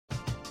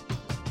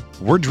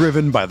We're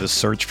driven by the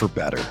search for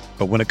better.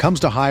 But when it comes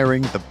to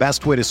hiring, the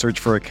best way to search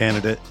for a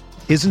candidate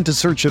isn't to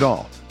search at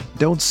all.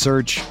 Don't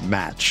search,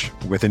 match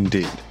with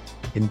Indeed.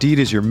 Indeed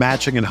is your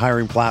matching and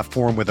hiring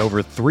platform with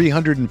over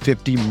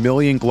 350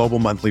 million global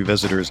monthly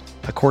visitors,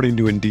 according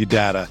to Indeed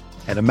data,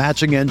 and a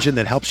matching engine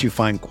that helps you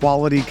find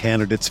quality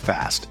candidates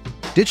fast.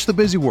 Ditch the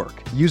busy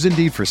work. Use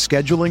Indeed for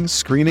scheduling,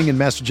 screening, and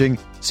messaging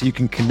so you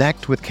can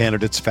connect with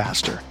candidates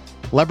faster.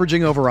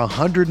 Leveraging over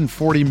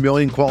 140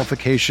 million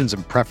qualifications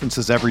and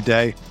preferences every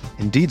day,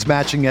 Indeed's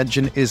matching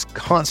engine is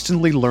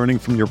constantly learning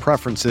from your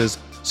preferences,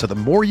 so the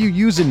more you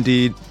use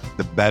Indeed,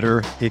 the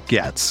better it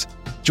gets.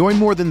 Join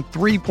more than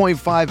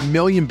 3.5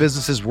 million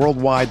businesses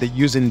worldwide that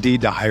use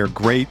Indeed to hire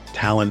great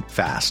talent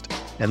fast.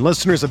 And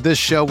listeners of this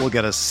show will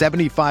get a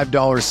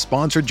 $75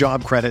 sponsored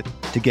job credit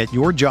to get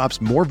your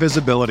jobs more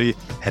visibility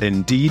at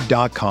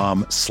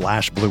Indeed.com/Blue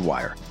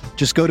Wire.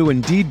 Just go to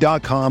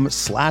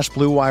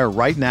Indeed.com/Blue Wire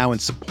right now and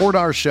support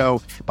our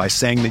show by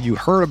saying that you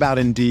heard about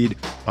Indeed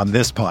on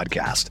this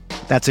podcast.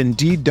 That's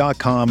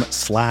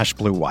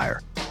Indeed.com/Blue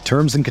Wire.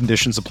 Terms and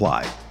conditions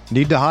apply.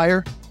 Need to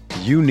hire?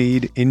 You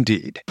need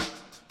Indeed.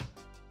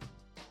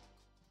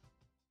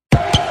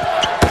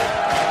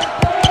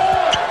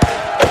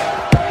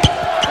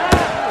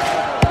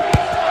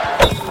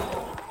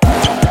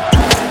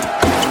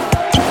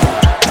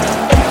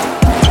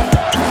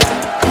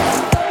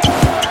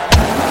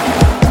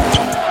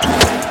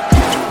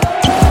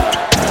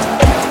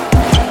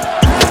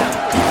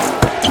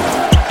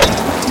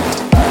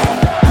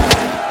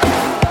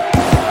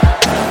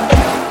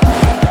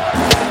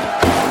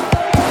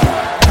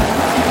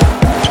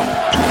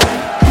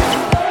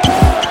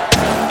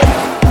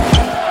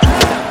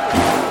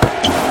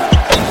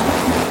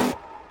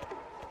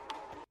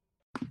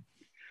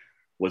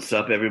 What's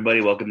up,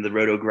 everybody? Welcome to the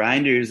Roto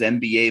Grinders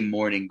NBA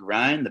Morning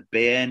Grind. The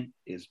band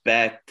is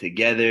back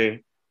together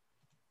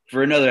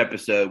for another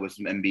episode with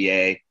some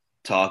NBA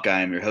talk.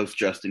 I am your host,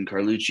 Justin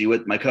Carlucci,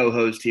 with my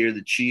co-host here,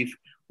 the Chief,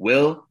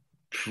 Will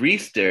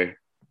Priester.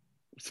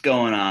 What's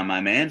going on,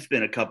 my man? It's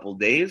been a couple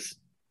days.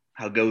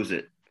 How goes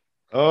it?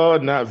 Oh,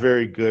 not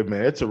very good,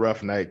 man. It's a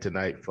rough night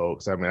tonight,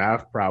 folks. I mean,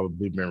 I've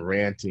probably been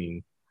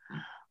ranting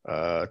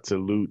to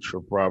Luch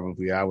for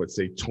probably, I would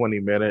say,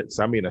 20 minutes.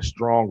 I mean, a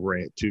strong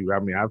rant, too. I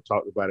mean, I've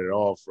talked about it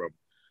all from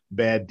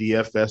bad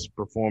DFS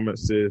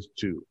performances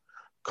to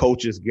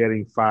coaches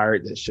getting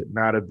fired that should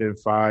not have been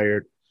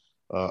fired,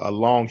 a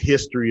long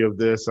history of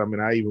this. I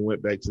mean, I even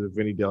went back to the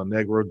Vinny Del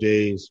Negro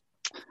days.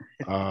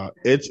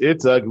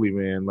 It's ugly,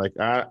 man. Like,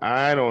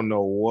 I don't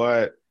know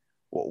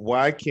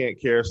why can't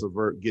Karis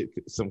LeVert get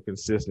some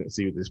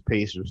consistency with this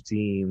Pacers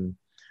team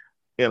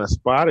in a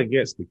spot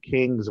against the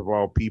Kings of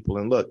all people?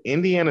 And look,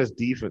 Indiana's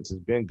defense has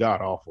been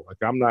god awful. Like,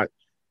 I'm not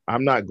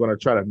going to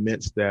try to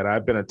mince that.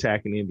 I've been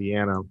attacking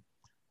Indiana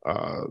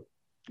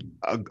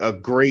a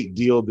great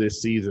deal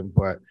this season,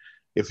 but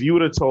if you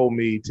would have told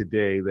me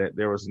today that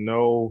there was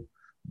no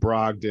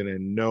Brogdon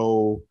and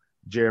no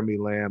Jeremy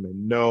Lamb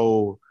and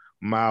no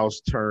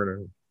Miles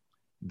Turner,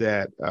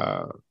 that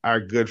our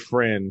good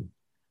friend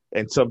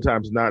and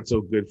sometimes not so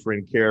good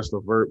friend Karis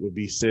LeVert would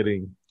be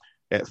sitting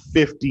at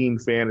 15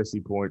 fantasy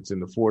points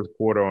in the fourth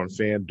quarter on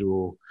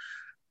FanDuel,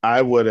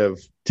 I would have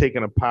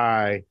taken a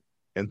pie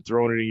and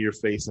thrown it in your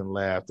face and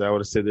laughed. I would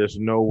have said, there's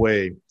no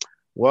way.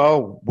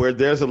 Well, where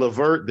there's a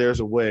LeVert,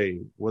 there's a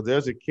way. Where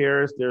there's a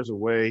Karis, there's a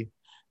way.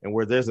 And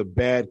where there's a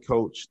bad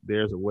coach,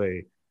 there's a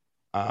way.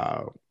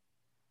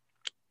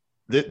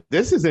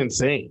 This is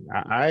insane.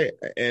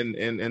 And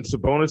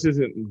Sabonis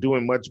isn't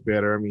doing much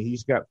better. I mean,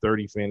 he's got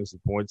 30 fantasy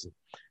points.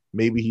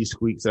 Maybe he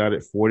squeaks out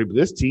at 40, but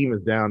this team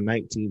is down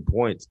 19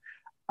 points.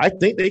 I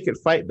think they can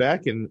fight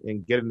back and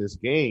get in this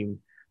game.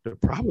 The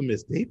problem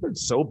is they've been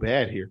so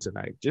bad here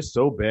tonight, just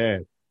so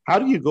bad. How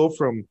do you go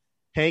from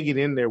hanging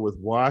in there with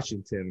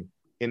Washington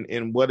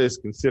in what is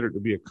considered to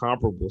be a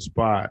comparable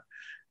spot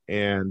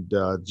and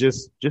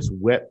just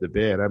wet the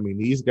bed? I mean,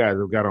 these guys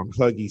have got on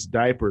Huggies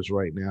diapers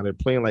right now. They're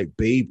playing like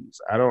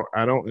babies. I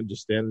don't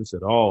understand this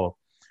at all.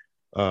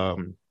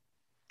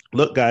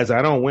 Look, guys,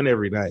 I don't win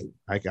every night.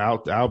 Like,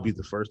 I'll be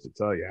the first to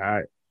tell you,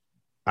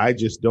 I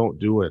just don't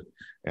do it.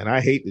 And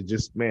I hate to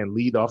just,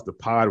 lead off the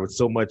pod with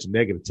so much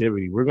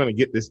negativity. We're going to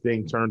get this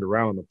thing turned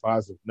around on a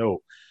positive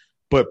note.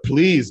 But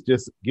please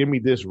just give me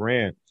this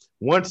rant.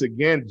 Once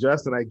again,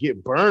 Justin, I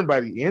get burned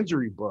by the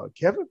injury bug.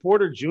 Kevin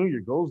Porter Jr.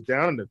 goes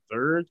down in the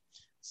third,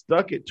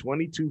 stuck at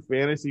 22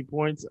 fantasy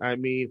points. I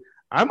mean,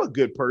 I'm a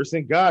good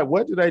person. God,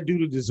 what did I do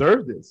to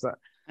deserve this?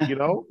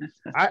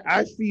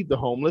 I feed the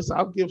homeless.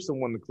 I'll give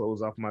someone the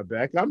clothes off my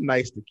back. I'm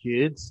nice to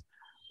kids.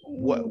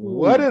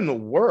 What in the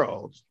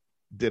world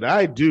did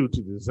I do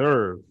to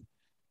deserve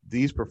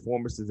these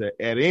performances? At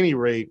any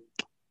rate,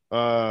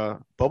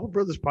 Bubble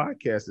Brothers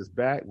Podcast is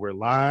back. We're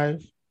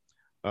live.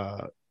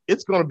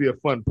 It's going to be a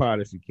fun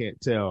pod if you can't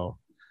tell.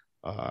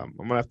 I'm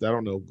going to have to, I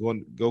don't know,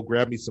 go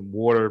grab me some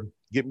water,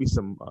 get me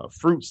some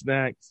fruit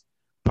snacks,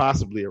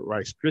 possibly a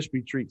Rice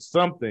Krispie treat,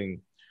 something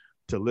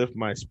to lift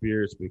my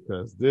spirits,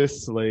 because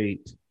this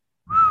slate,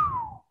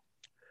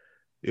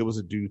 it was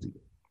a doozy.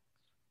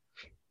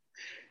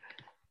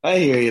 I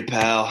hear you,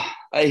 pal.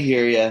 I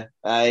hear you.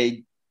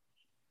 I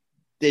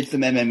did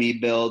some MME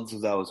builds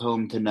as I was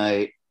home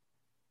tonight.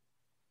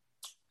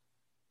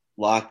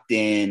 Locked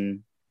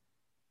in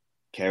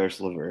Karis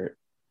LeVert.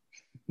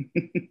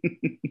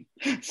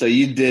 So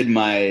you did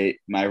my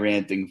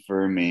ranting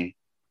for me.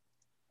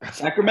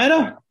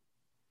 Sacramento.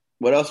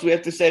 What else do we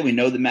have to say? We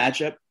know the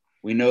matchup.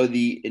 We know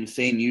the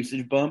insane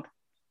usage bump.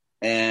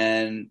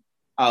 And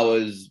I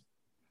was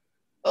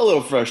a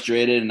little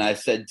frustrated, and I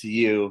said to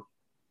you,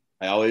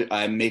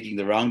 I'm making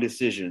the wrong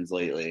decisions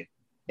lately.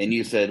 And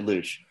you said,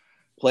 Luch,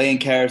 playing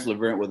Karis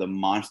LeVert with a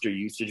monster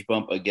usage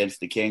bump against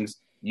the Kings,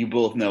 you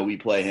both know we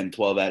play him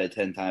 12 out of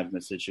 10 times in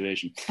this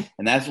situation.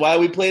 And that's why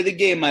we play the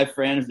game, my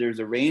friends. There's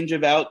a range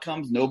of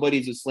outcomes.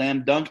 Nobody's a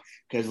slam dunk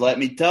because let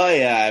me tell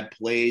you, I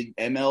played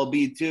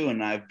MLB too,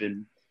 and I've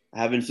been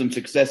having some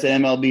success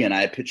at MLB, and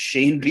I pitched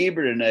Shane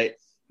Bieber tonight.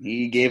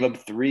 He gave up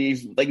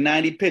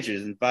 90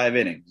 pitches in 5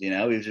 innings.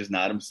 He's just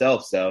not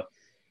himself. So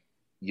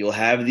you'll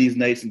have these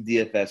nights in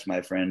DFS,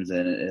 my friends,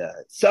 and it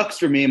sucks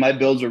for me. My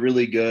builds are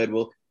really good.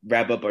 We'll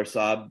wrap up our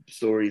sob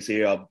stories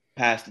here. I'll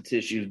pass the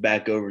tissues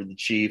back over to the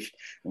Chief,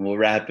 and we'll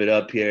wrap it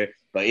up here.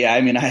 But, yeah, I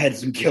had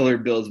some killer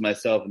builds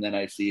myself, and then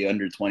I see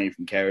under 20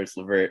 from Karis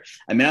LeVert.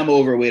 I'm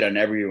overweight on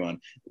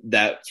everyone.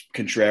 That's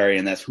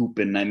contrarian. That's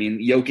hooping.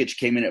 Jokic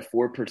came in at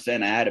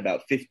 4%. I had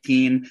about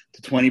 15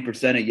 to 20%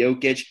 of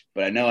Jokic,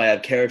 but I know I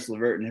have Karis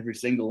LeVert in every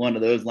single one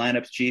of those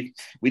lineups, Chief.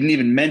 We didn't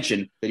even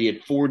mention that he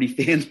had 40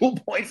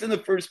 FanDuel points in the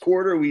first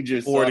quarter. We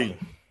just 40.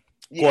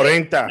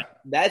 40.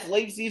 That's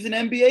late season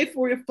NBA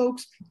for you,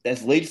 folks.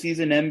 That's late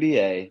season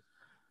NBA.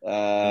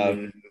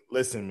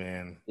 Listen,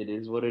 man, it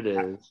is what it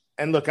is.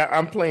 And look,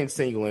 I'm playing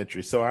single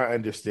entry, so I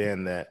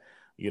understand that,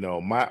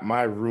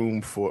 my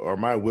room or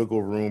my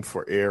wiggle room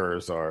for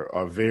errors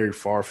are very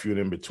far few and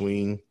in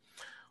between.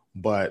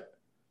 But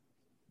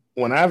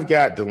when I've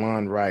got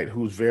DeLon Wright,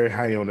 who's very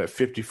high on that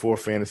 54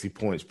 fantasy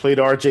points, played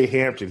RJ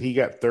Hampton, he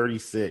got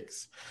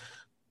 36.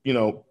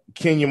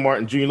 Kenyon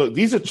Martin Jr. Look,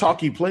 these are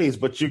chalky plays,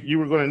 but you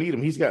were going to need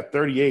him. He's got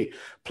 38.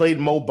 Played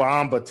Mo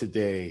Bamba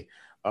today.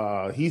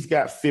 He's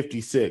got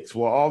 56.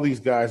 Well, all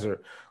these guys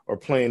are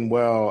playing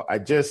well. I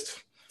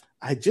just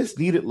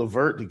needed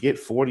LeVert to get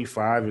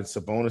 45 and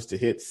Sabonis to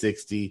hit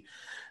 60.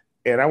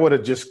 And I would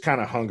have just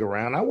kind of hung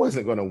around. I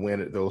wasn't going to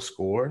win at those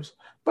scores,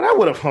 but I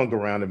would have hung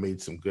around and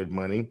made some good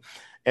money.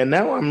 And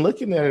now I'm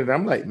looking at it.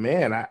 I'm like,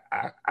 man,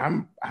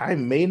 I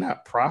may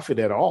not profit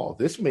at all.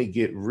 This may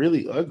get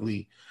really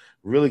ugly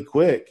really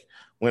quick.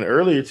 When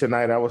earlier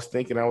tonight I was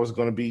thinking I was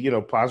going to be,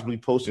 possibly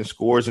posting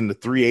scores in the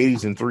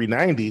 380s and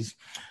 390s.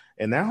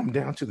 And now I'm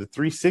down to the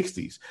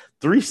 360s.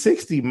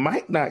 360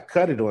 might not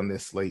cut it on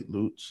this slate,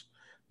 Luch.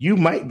 You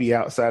might be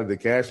outside of the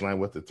cash line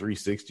with the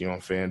 360 on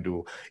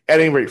FanDuel. At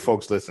any rate,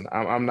 folks, listen,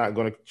 I'm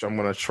going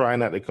to try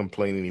not to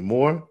complain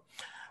anymore.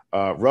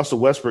 Russell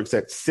Westbrook's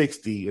at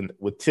 60 and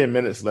with 10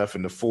 minutes left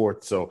in the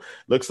fourth. So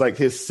looks like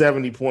his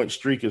 70-point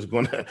streak is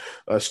going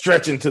to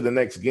stretch into the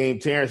next game.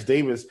 Terrence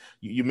Davis,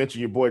 you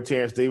mentioned your boy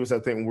Terrence Davis, I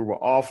think when we were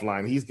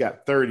offline, he's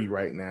got 30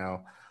 right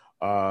now.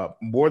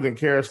 More than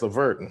Karis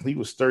LeVert, and he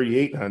was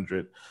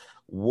 3,800.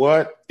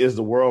 What is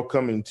the world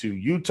coming to?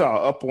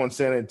 Utah up on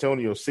San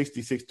Antonio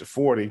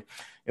 66-40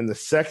 in the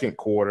second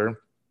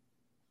quarter.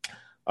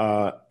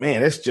 Man,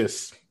 it's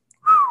just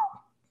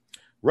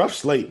rough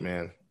slate,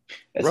 man.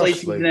 That's late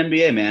season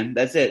NBA, man.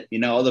 That's it.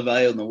 All the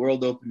value in the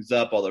world opens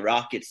up. All the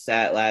Rockets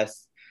sat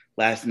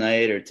last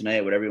night or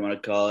tonight, whatever you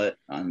want to call it.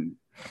 On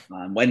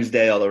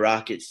Wednesday, all the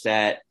Rockets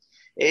sat.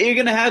 You're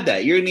going to have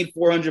that. You're going to need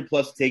 400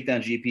 plus to take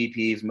down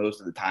GPPs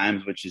most of the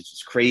times, which is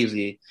just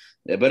crazy.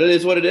 But it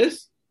is what it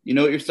is. You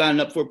know what you're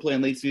signing up for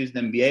playing late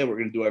season NBA. We're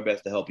going to do our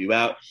best to help you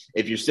out.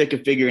 If you're sick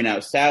of figuring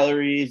out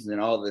salaries and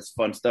all this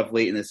fun stuff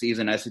late in the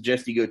season, I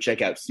suggest you go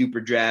check out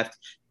Super Draft,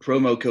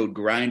 promo code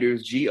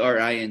GRINDERS,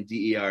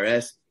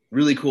 GRINDERS.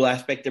 Really cool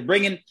aspect they're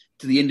bringing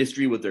to the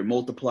industry with their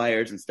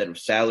multipliers instead of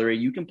salary.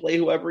 You can play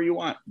whoever you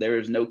want. There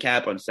is no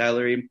cap on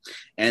salary.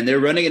 And they're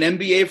running an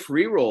NBA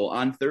free roll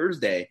on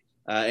Thursday.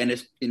 And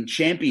it's in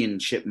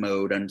championship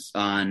mode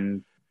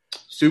on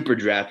Super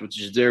Draft,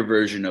 which is their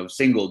version of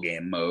single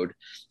game mode.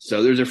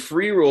 So there's a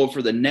free roll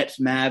for the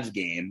Nets-Mavs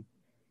game,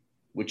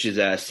 which is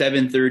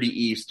 7:30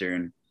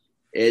 Eastern.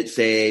 It's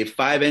a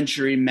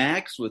 5-entry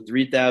max with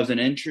 3,000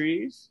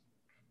 entries.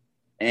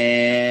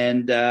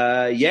 And,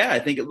 I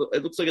think it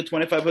looks like a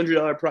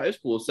 $2,500 prize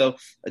pool. So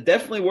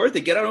definitely worth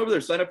it. Get on over there.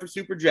 Sign up for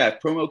Super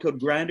Draft. Promo code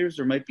GRINDERS.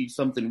 There might be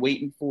something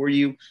waiting for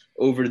you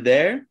over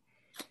there.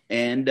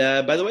 And,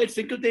 by the way, it's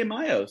Cinco de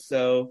Mayo.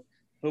 So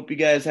hope you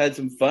guys had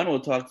some fun. We'll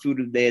talk food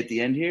of the day at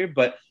the end here.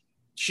 But,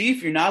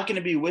 Chief, you're not going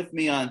to be with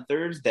me on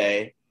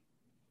Thursday.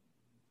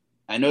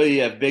 I know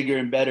you have bigger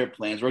and better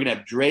plans. We're going to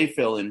have Dre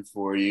fill in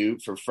for you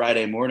for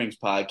Friday morning's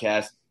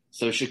podcast.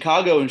 So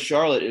Chicago and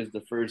Charlotte is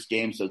the first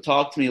game. So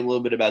talk to me a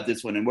little bit about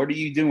this one. And what are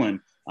you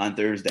doing on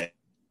Thursday?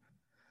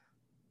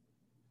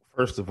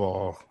 First of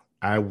all,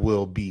 I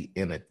will be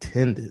in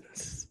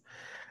attendance,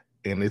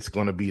 and it's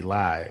going to be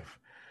live.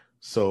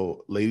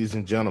 So, ladies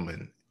and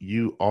gentlemen,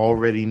 you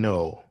already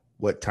know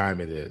what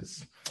time it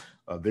is.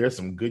 There's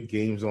some good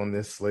games on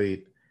this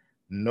slate.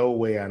 no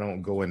way I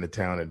don't go into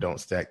town and don't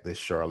stack this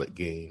Charlotte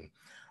game.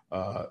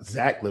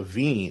 Zach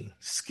LaVine,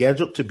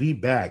 scheduled to be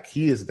back.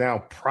 He is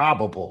now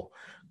probable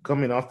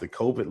coming off the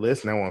COVID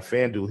list. Now on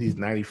FanDuel, he's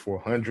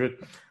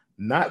 9,400.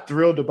 Not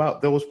thrilled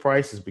about those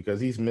prices because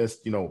he's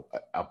missed,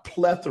 a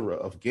plethora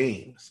of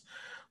games.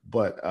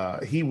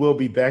 But he will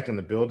be back in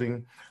the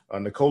building.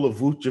 Nikola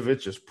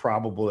Vucevic is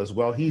probable as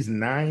well. He's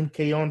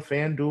 $9K on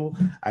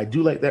FanDuel. I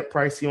do like that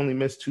price. He only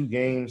missed 2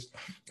 games.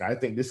 I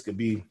think this could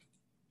be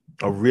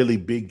a really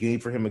big game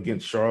for him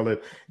against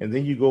Charlotte. And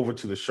then you go over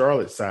to the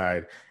Charlotte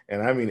side,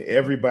 and I mean,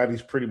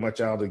 everybody's pretty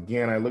much out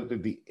again. I looked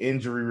at the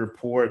injury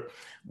report.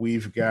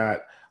 We've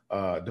got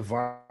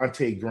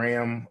Devontae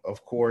Graham,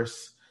 of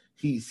course.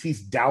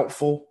 He's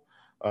doubtful.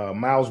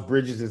 Miles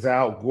Bridges is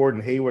out.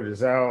 Gordon Hayward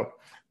is out.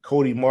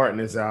 Cody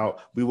Martin is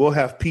out. We will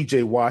have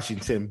PJ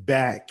Washington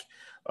back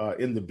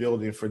in the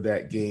building for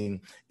that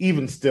game.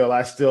 Even still,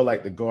 I still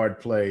like the guard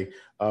play.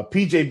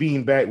 PJ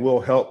being back will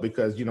help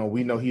because,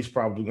 we know he's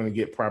probably going to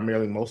get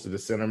primarily most of the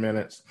center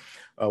minutes.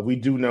 We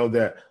do know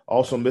that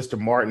also Mr.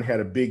 Martin had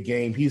a big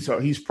game.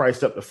 He's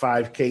priced up to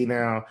 5K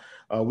now.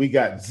 We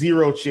got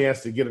zero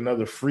chance to get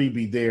another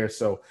freebie there.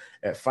 So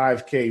at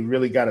 5K,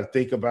 really got to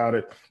think about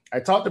it. I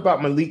talked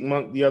about Malik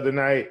Monk the other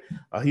night.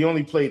 He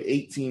only played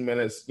 18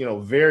 minutes,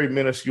 very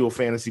minuscule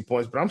fantasy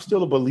points, but I'm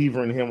still a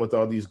believer in him with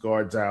all these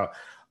guards out.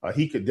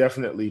 He could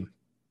definitely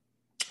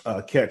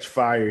catch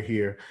fire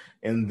here.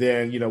 And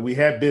then, we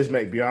had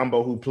Bismack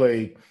Biyombo who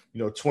played,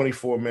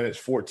 24 minutes,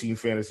 14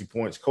 fantasy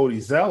points. Cody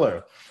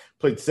Zeller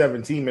played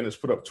 17 minutes,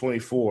 put up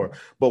 24.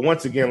 But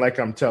once again, like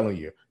I'm telling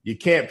you, you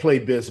can't play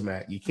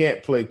Bismack. You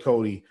can't play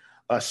Cody,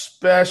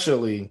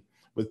 especially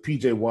with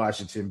PJ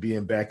Washington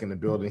being back in the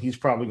building. He's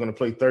probably going to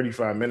play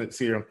 35 minutes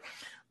here.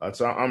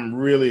 So I'm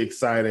really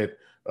excited.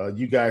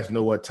 You guys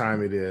know what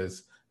time it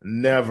is.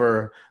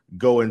 Never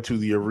go into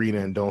the arena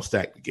and don't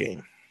stack the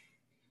game.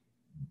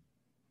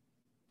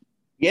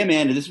 Yeah,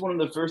 man. Is this one of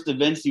the first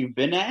events you've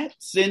been at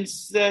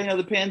since,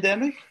 the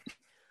pandemic?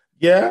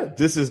 Yeah,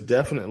 this is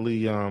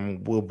definitely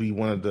will be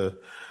one of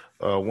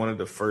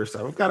the first.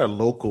 I've got a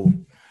local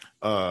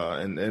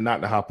and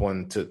not to hop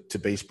on to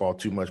baseball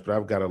too much, but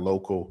I've got a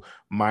local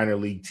minor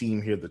league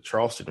team here, the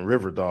Charleston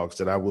River Dogs,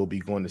 that I will be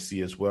going to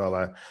see as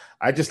well.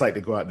 I just like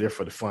to go out there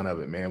for the fun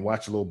of it, man.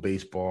 Watch a little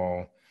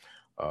baseball,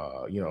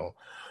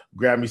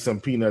 grab me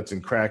some peanuts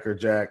and Cracker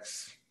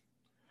Jacks,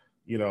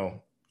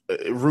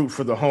 root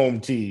for the home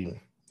team.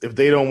 If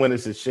they don't win,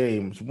 it's a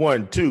shame. It's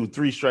 1, 2,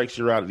 3 strikes,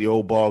 you're out of the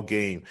old ball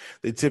game.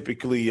 They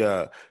typically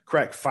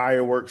crack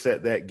fireworks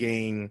at that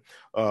game.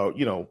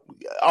 I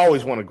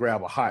always want to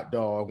grab a hot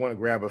dog, want to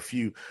grab a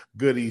few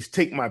goodies,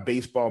 take my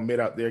baseball mitt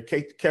out there,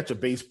 catch a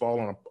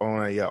baseball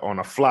on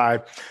a fly,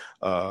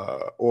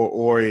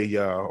 or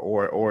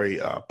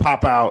a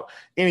pop out,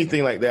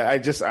 anything like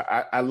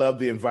that. I love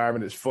the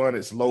environment. It's fun.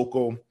 It's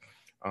local.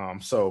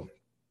 So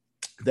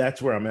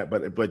that's where I'm at,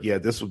 but yeah,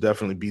 this will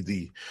definitely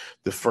be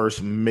the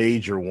first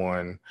major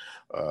one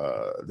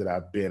that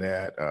I've been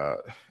at,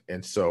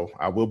 and so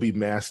I will be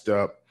masked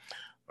up.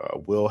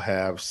 We'll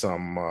have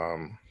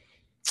some,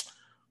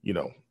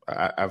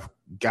 I've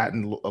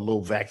gotten a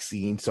little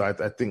vaccine, so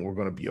I think we're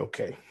going to be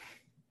okay.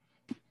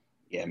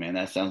 Yeah, man,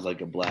 that sounds like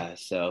a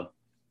blast. So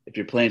if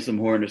you're playing some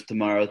Hornets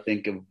tomorrow,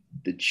 think of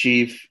the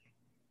Chief,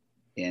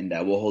 and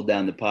we'll hold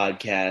down the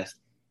podcast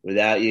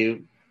without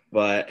you.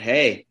 But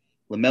hey,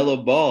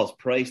 LaMelo Ball's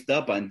priced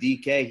up on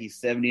DK. He's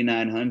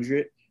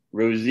 7,900.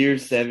 Rozier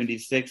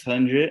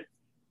 7,600.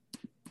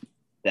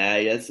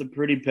 That's a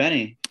pretty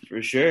penny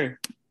for sure.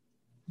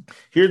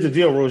 Here's the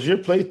deal. Rozier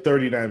played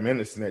 39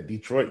 minutes in that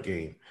Detroit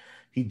game.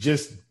 He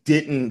just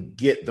didn't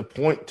get the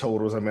point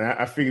totals. I mean,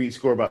 I figured he'd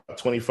score about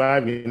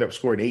 25. He ended up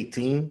scoring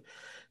 18,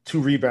 2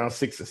 rebounds,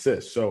 6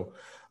 assists. So,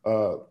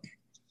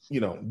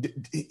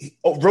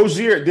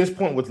 Rozier at this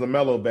point with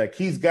LaMelo back,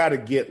 he's got to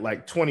get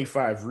like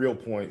 25 real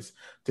points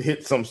to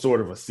hit some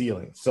sort of a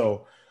ceiling.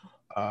 So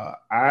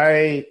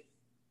I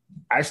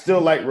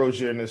still like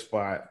Rozier in this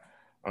spot.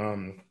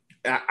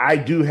 I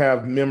do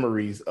have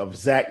memories of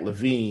Zach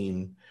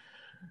LaVine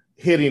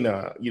hitting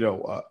a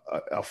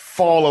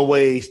fall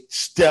away,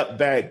 step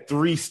back,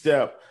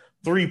 3-step,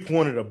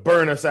 3-pointer to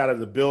burn us out of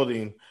the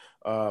building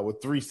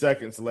with 3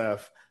 seconds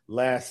left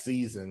last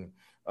season.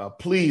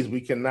 Please,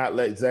 we cannot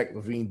let Zach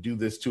LaVine do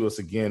this to us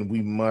again.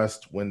 We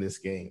must win this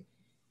game.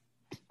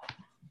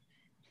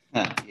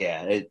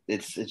 Yeah,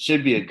 it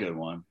should be a good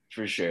one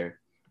for sure.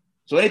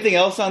 So anything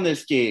else on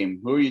this game?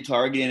 Who are you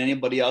targeting?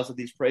 Anybody else at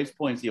these price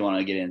points you want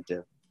to get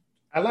into?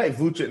 I like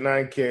Vooch at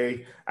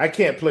 9K. I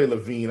can't play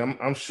LaVine.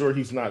 I'm sure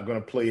he's not going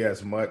to play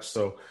as much.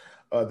 So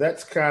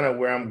that's kind of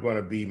where I'm going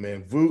to be,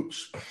 man.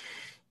 Vooch,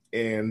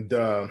 and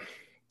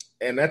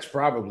that's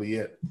probably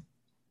it.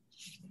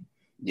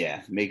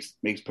 Yeah, makes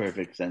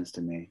perfect sense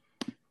to me.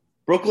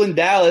 Brooklyn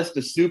Dallas,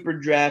 the Super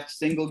Draft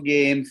single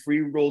game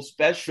free roll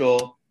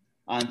special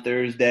on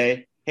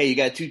Thursday. Hey, you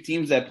got 2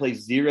 teams that play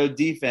 0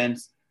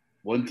 defense.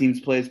 One team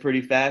plays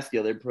pretty fast. The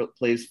other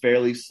plays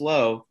fairly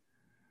slow.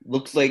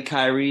 Looks like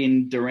Kyrie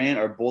and Durant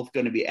are both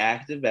going to be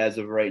active as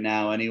of right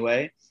now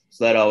anyway.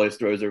 So that always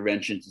throws a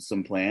wrench into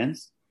some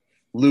plans.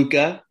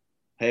 Luka.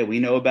 Hey, we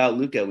know about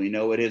Luka. We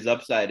know what his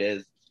upside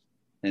is.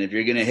 And if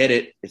you're going to hit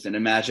it, it's in a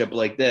matchup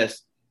like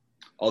this.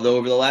 Although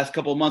over the last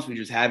couple of months, we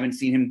just haven't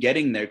seen him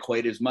getting there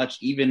quite as much.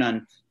 Even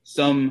on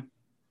some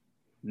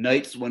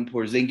nights when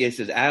Porzingis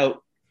is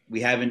out,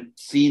 we haven't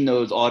seen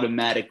those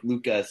automatic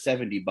Luka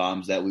 70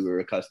 bombs that we were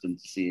accustomed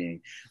to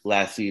seeing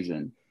last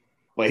season.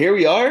 But here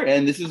we are,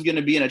 and this is going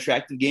to be an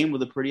attractive game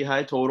with a pretty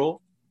high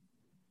total.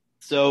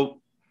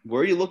 So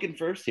where are you looking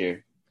first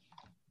here?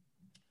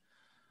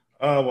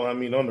 Well, I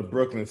mean, on the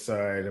Brooklyn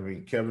side, I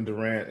mean, Kevin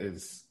Durant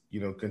is,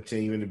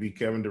 continuing to be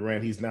Kevin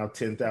Durant. He's now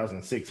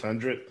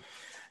 10,600.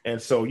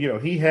 And so,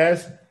 he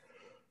has,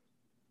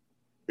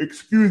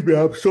 excuse me,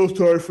 I'm so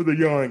sorry for the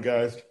yawn,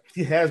 guys.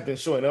 He has been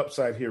showing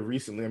upside here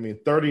recently. I mean,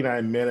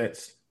 39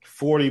 minutes,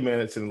 40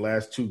 minutes in the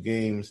last two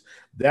games.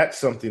 That's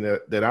something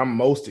that I'm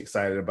most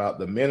excited about.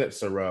 The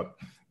minutes are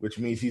up, which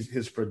means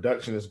his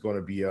production is going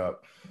to be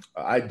up.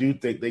 I do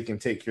think they can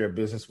take care of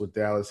business with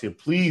Dallas here.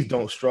 Please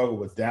don't struggle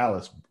with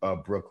Dallas,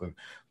 Brooklyn.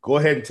 Go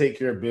ahead and take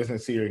care of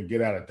business here and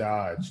get out of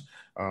Dodge.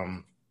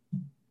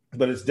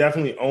 But it's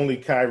definitely only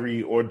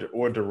Kyrie or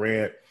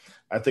Durant.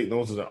 I think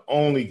those are the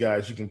only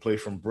guys you can play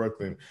from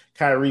Brooklyn.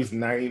 Kyrie's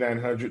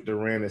 9,900.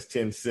 Durant is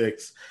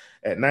 10,600.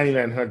 At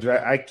 9,900,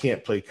 I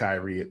can't play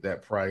Kyrie at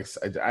that price.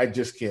 I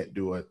just can't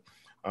do it.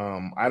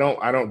 I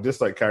don't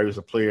dislike Kyrie as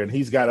a player, and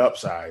he's got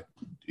upside.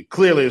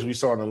 Clearly, as we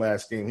saw in the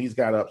last game, he's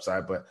got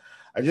upside, but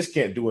I just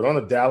can't do it. On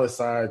the Dallas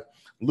side,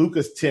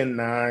 Luka's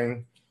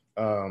 10-9.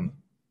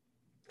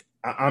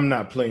 I'm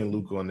not playing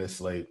Luka on this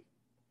slate.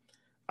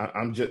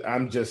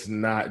 I'm just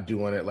not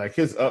doing it. Like,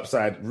 his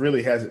upside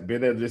really hasn't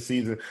been there this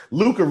season.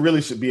 Luka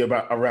really should be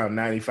around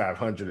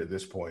 9,500 at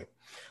this point.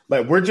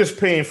 Like, we're just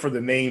paying for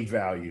the name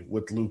value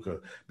with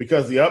Luka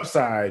because the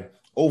upside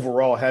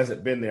overall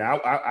hasn't been there.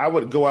 I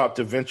would go out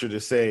to venture to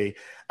say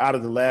out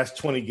of the last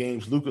 20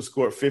 games, Luka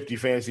scored 50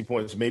 fantasy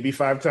points, maybe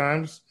 5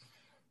 times,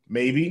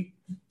 maybe.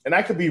 And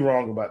I could be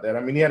wrong about that.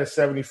 I mean, he had a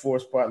 74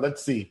 spot.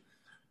 Let's see.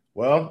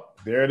 Well,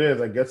 there it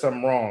is. I guess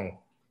I'm wrong.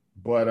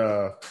 But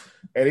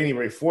at any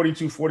rate,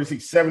 42,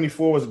 46,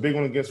 74 was a big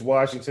one against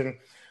Washington,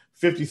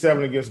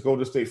 57 against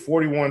Golden State,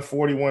 41,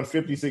 41,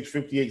 56,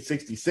 58,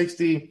 60,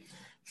 60,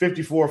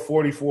 54,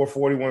 44,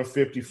 41,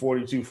 50,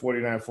 42,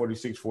 49,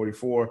 46,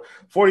 44,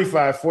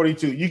 45,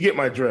 42. You get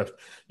my drift.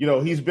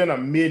 He's been a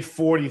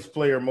mid-40s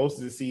player most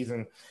of the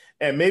season,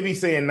 and maybe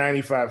saying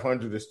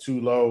 9,500 is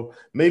too low.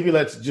 Maybe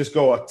let's just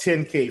go a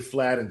 10K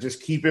flat and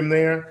just keep him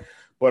there.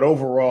 But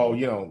overall,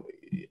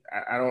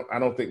 I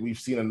don't think we've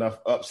seen enough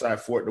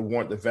upside for it to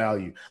warrant the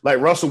value. Like,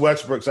 Russell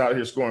Westbrook's out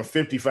here scoring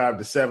 55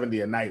 to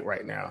 70 a night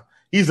right now.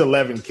 He's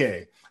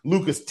 11K.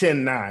 Luka's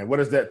 10-9. What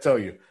does that tell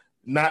you?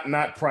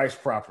 Not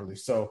priced properly.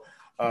 So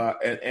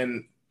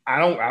and I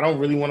don't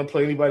really want to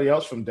play anybody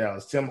else from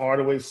Dallas. Tim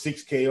Hardaway,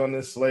 6K on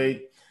this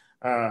slate.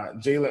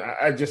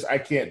 Jalen, I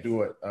can't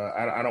do it.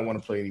 I don't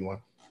want to play anyone.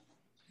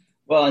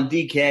 Well, on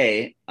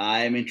DK,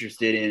 I'm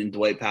interested in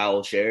Dwight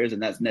Powell shares,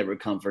 and that's never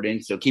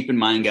comforting. So keep in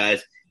mind,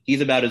 guys,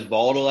 he's about as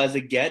volatile as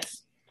it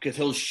gets because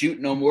he'll shoot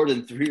no more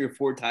than 3 or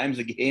 4 times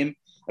a game.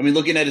 I mean,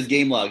 looking at his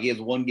game log, he has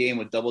one game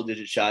with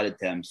double-digit shot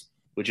attempts,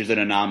 which is an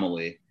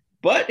anomaly.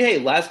 But, hey,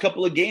 last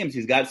couple of games,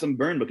 he's got some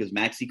burn because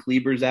Maxi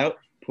Kleber's out.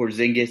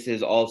 Porzingis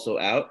is also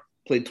out.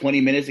 Played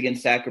 20 minutes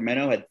against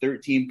Sacramento, had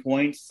 13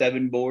 points,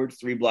 7 boards,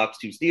 3 blocks,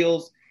 2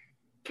 steals.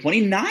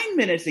 29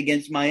 minutes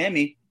against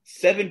Miami,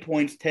 7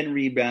 points, 10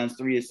 rebounds,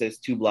 3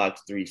 assists, 2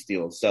 blocks, 3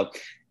 steals. So,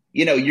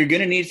 you're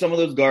going to need some of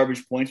those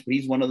garbage points, but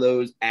he's one of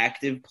those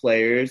active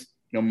players,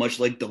 much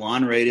like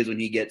Delon Wright is when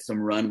he gets some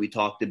run. We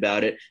talked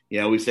about it.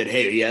 We said,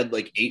 hey, he had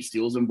like 8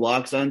 steals and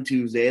blocks on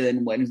Tuesday.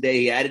 Then Wednesday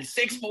he added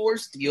 6 more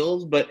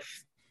steals. But,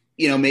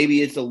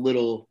 maybe it's a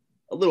little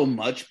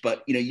much.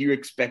 But, you're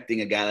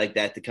expecting a guy like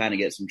that to kind of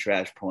get some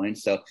trash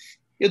points. So,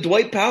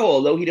 Dwight Powell,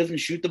 although he doesn't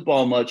shoot the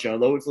ball much,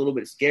 although it's a little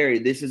bit scary,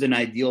 this is an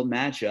ideal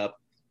matchup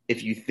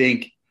if you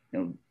think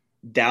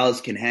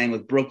Dallas can hang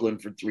with Brooklyn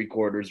for 3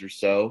 quarters or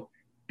so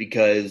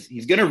because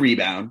he's going to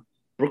rebound.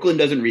 Brooklyn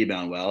doesn't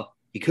rebound well.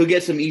 He could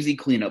get some easy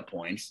cleanup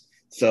points.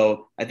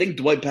 So I think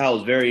Dwight Powell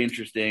is very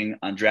interesting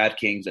on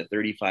DraftKings at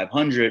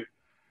 3,500,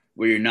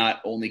 where you're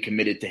not only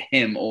committed to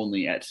him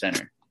only at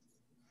center.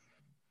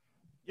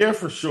 Yeah,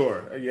 for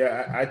sure.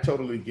 Yeah, I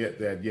totally get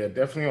that. Yeah,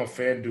 definitely on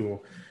FanDuel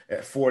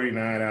at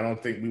 49. I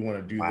don't think we want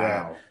to do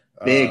that.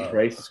 Big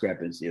price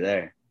discrepancy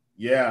there.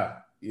 Yeah.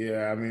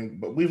 I mean,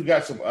 but we've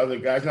got some other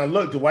guys. Now,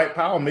 look, Dwight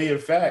Powell may, in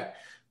fact,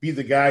 be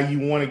the guy you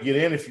want to get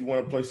in if you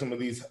want to play some of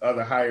these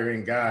other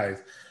higher-end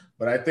guys.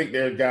 But I think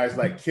there are guys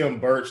like Kim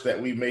Birch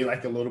that we may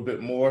like a little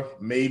bit more,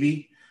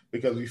 maybe,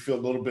 because we feel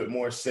a little bit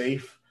more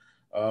safe.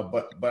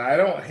 But I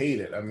don't hate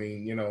it. I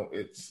mean,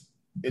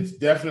 it's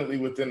definitely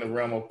within the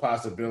realm of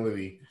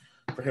possibility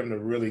for him to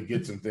really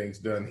get some things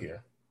done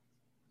here.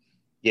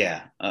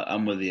 Yeah,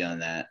 I'm with you on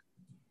that.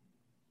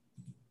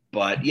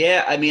 But,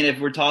 yeah, I mean, if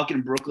we're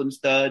talking Brooklyn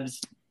studs,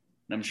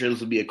 I'm sure this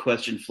will be a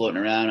question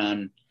floating around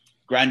on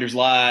Grinders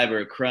Live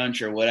or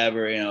Crunch or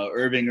whatever,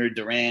 Irving or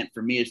Durant.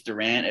 For me, it's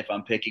Durant if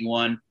I'm picking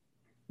one.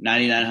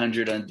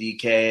 9,900 on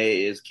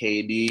DK is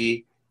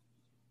KD.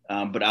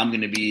 but I'm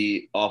going to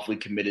be awfully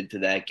committed to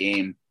that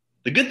game.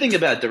 The good thing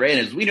about Durant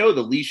is we know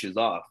the leash is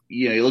off.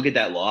 You look at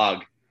that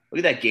log.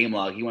 Look at that game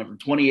log. He went from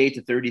 28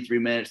 to 33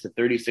 minutes to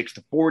 36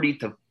 to 40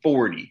 to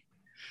 40.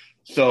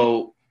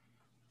 So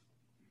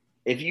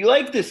if you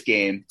like this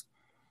game,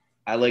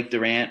 I like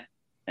Durant,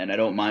 and I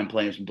don't mind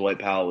playing some Dwight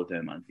Powell with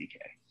him on DK.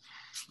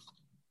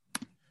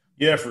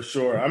 Yeah, for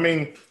sure. I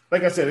mean,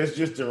 like I said, it's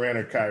just Durant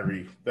or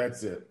Kyrie.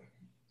 That's it.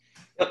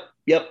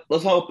 Yep.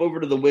 Let's hop over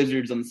to the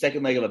Wizards on the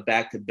second leg of a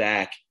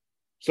back-to-back.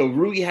 So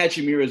Rui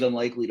Hachimura is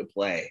unlikely to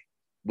play,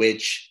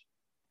 which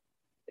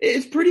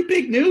is pretty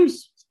big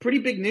news. It's pretty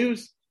big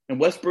news. And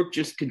Westbrook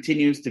just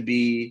continues to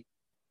be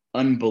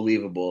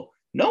unbelievable.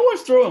 No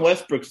one's throwing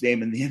Westbrook's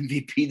name in the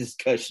MVP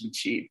discussion,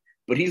 Chief,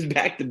 but he's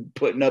back to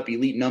putting up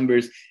elite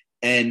numbers.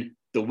 And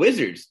the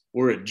Wizards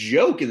were a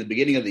joke in the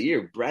beginning of the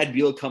year. Brad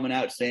Beal coming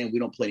out saying we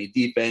don't play any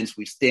defense,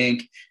 we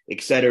stink,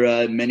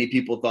 etc. Many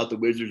people thought the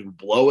Wizards would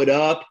blow it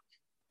up.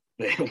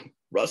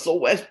 Russell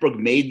Westbrook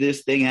made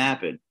this thing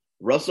happen.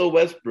 Russell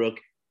Westbrook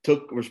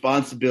took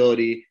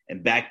responsibility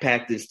and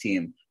backpacked this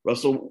team.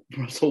 Russell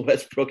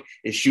Westbrook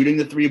is shooting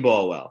the three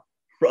ball well.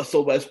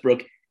 Russell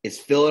Westbrook is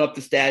filling up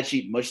the stat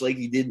sheet much like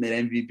he did in that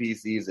MVP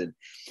season.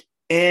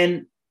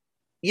 And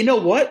you know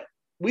what?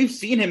 We've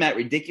seen him at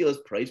ridiculous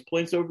price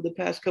points over the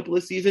past couple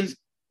of seasons.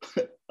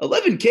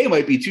 $11K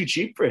might be too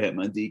cheap for him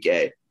on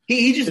DK.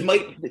 He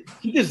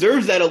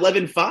deserves that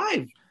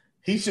 11.5.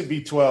 He should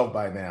be 12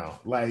 by now.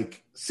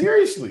 Like,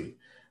 seriously.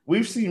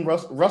 We've seen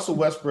Russell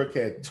Westbrook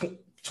had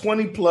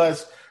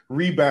 20-plus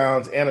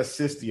rebounds and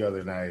assists the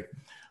other night.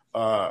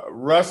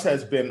 Russ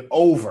has been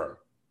over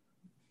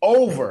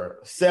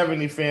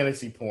 70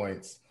 fantasy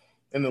points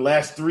in the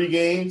last 3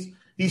 games.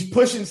 He's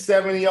pushing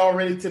 70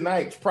 already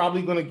tonight. He's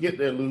probably going to get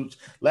there, Luch.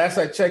 Last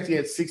I checked, he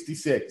had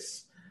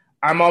 66.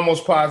 I'm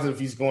almost positive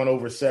he's going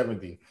over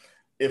 70.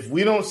 If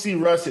we don't see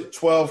Russ at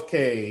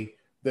 12K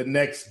the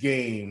next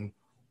game,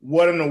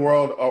 what in the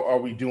world are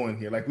we doing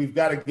here? Like, we've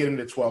got to get him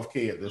to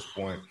 12K at this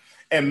point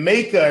and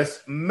make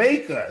us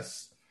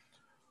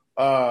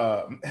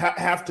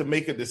have to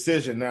make a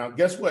decision. Now,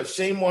 guess what?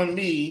 Shame on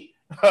me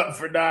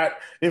for not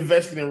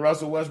investing in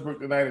Russell Westbrook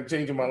tonight and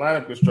changing my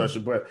lineup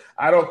construction, but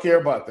I don't care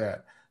about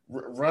that.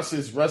 Russ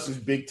is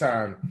big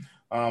time.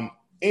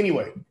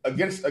 Anyway,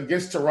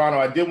 against Toronto,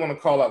 I did want to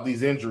call out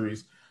these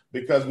injuries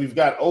because we've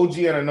got OG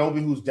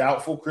Anunoby, who's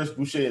doubtful. Chris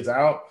Boucher is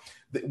out.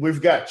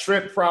 We've got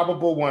Trent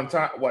probable,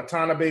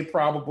 Watanabe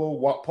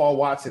probable, Paul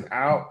Watson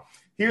out.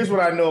 Here's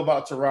what I know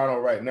about Toronto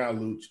right now,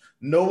 Luch.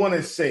 No one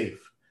is safe.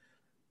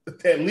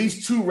 At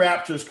least 2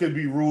 Raptors could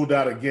be ruled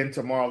out again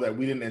tomorrow that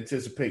we didn't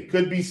anticipate.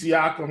 Could be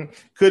Siakam,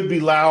 could be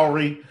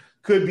Lowry,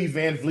 could be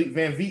Van Vliet.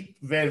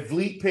 Van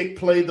Vliet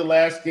played the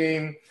last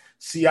game.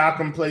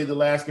 Siakam played the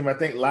last game. I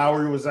think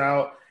Lowry was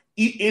out.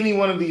 Any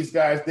one of these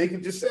guys, they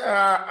could just say,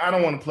 I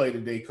don't want to play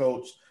today,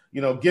 coach.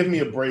 Give me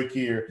a break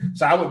here.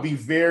 So I would be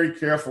very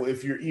careful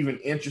if you're even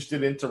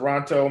interested in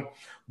Toronto.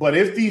 But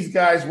if these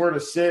guys were to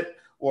sit,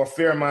 or a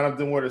fair amount of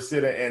them were to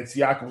sit, and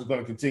Siakam was going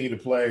to continue to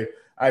play,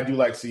 I do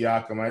like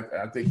Siakam.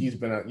 I think he's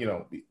been, at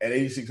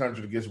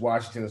 8,600 against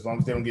Washington, as long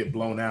as they don't get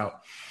blown out,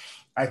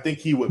 I think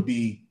he would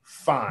be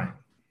fine.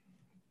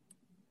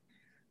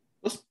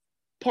 Let's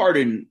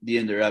pardon the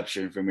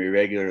interruption from your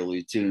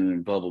regularly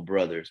tuned Bubble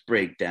Brothers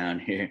breakdown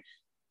here.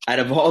 Out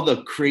of all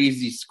the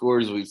crazy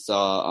scores we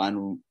saw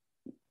on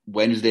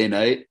Wednesday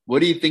night, what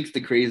do you think's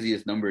the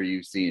craziest number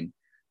you've seen?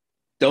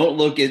 Don't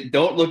look at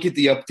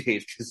the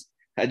updates because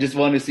I just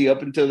want to see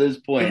up until this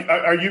point.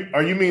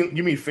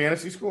 You mean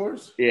fantasy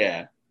scores?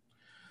 Yeah.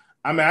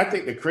 I mean, I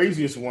think the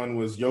craziest one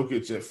was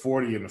Jokic at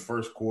 40 in the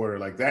first quarter.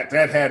 Like that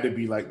had to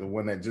be like the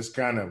one that just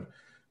kind of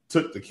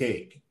took the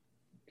cake.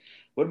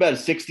 What about a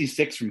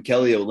 66 from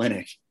Kelly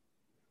Olynyk?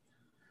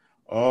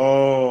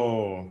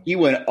 Oh, he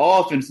went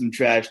off in some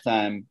trash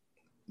time.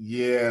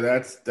 Yeah,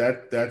 that's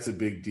a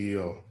big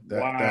deal.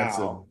 Wow. That's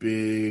a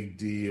big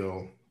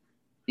deal.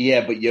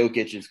 Yeah, but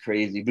Jokic is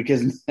crazy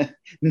because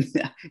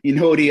you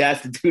know what he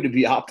has to do to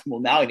be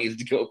optimal now? He needs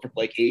to go for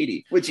like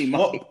 80, which he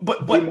might.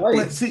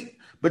 But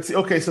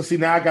see,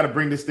 now I got to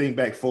bring this thing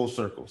back full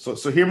circle. So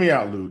hear me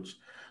out, Luch,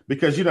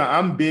 because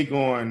I'm big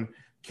on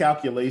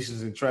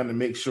calculations and trying to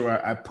make sure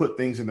I put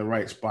things in the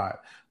right spot.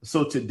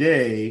 So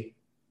today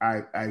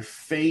I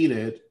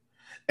faded,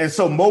 and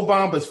so Mo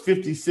Bamba's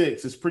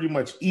 56 is pretty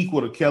much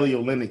equal to Kelly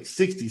Olynyk's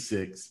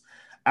 66.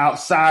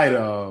 Outside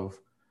of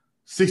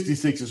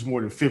 66 is more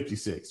than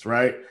 56,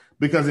 right?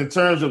 Because in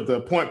terms of the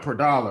point per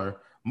dollar,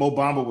 Mo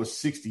Bamba was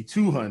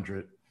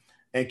 6,200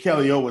 and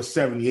Kelly O was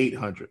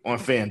 7,800 on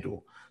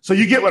FanDuel. So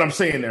you get what I'm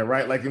saying there,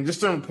 right? Like in just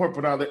terms of point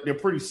per dollar, they're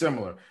pretty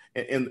similar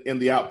in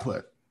the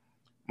output.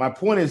 My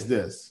point is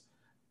this: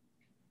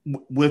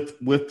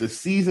 with the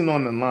season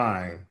on the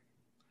line,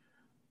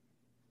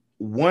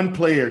 one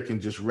player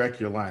can just wreck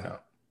your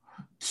lineup.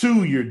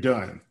 2, you're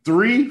done.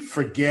 3,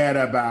 forget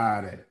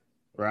about it,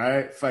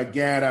 right?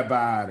 Forget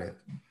about it.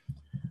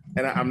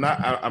 And I'm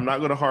not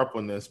going to harp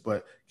on this,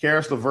 but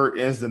Karis LeVert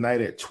ends the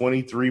night at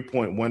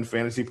 23.1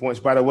 fantasy points.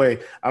 By the way,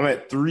 I'm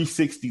at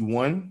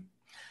 361.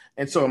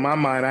 And so in my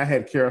mind, I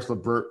had Karis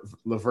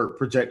LeVert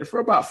projected for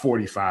about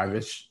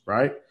 45-ish,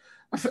 right?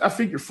 I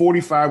figured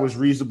 45 was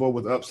reasonable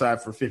with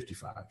upside for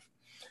 55.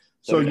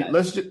 So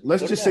let's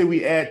just say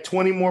we add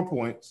 20 more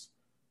points.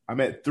 I'm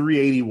at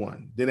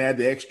 381. Then add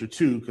the extra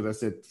 2 because I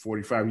said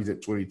 45. He's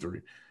at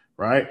 23,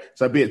 right?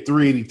 So I'd be at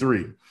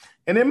 383.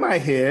 And in my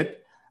head,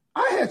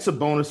 I had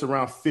Sabonis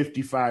around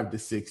 55 to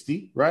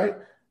 60, right?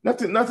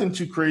 Nothing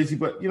too crazy,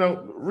 but,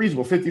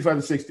 reasonable, 55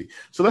 to 60.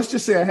 So let's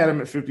just say I had him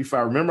at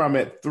 55. Remember, I'm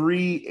at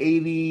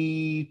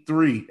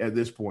 383 at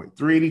this point,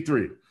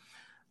 383.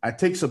 I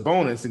take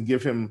Sabonis and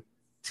give him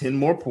 10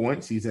 more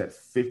points. He's at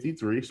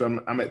 53, so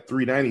I'm at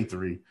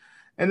 393.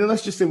 And then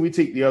let's just say we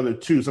take the other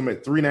 2, so I'm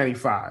at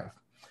 395.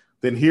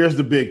 Then here's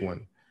the big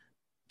one.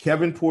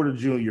 Kevin Porter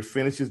Jr.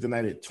 finishes the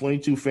night at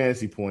 22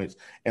 fantasy points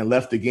and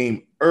left the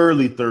game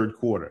early third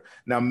quarter.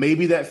 Now,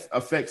 maybe that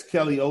affects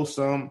Kelly O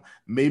some.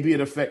 Maybe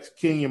it affects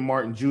Kenyon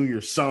Martin Jr.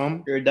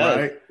 some. Sure does.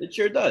 Right? It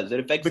sure does. It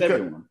affects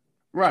everyone.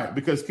 Right,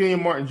 because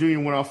Kenyon Martin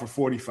Jr. went off for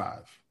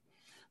 45.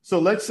 So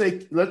let's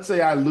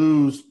say I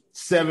lose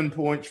 7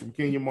 points from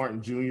Kenyon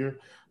Martin Jr.,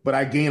 but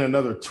I gain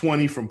another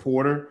 20 from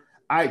Porter.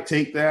 I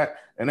take that,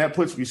 and that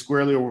puts me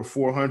squarely over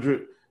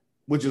 400,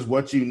 which is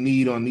what you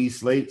need on these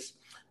slates.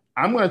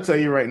 I'm going to tell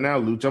you right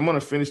now, Luch, I'm going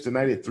to finish the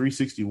night at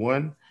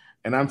 361,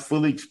 and I'm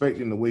fully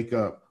expecting to wake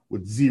up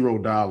with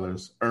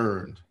 $0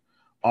 earned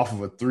off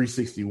of a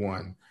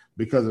 361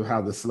 because of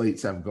how the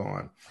slates have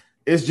gone.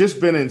 It's just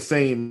been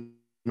insane,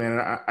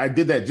 man. I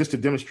did that just to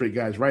demonstrate,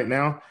 guys, right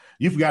now,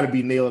 you've got to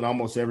be nailing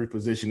almost every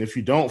position. If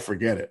you don't,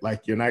 forget it.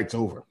 Like, your night's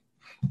over.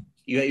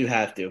 You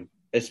have to,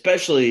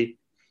 especially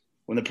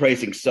when the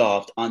pricing's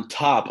soft on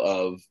top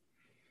of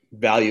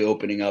value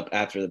opening up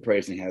after the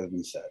pricing has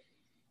been set.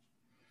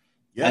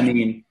 Yeah. I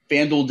mean,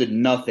 FanDuel did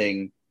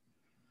nothing,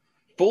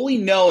 fully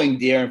knowing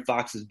De'Aaron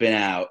Fox has been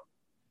out,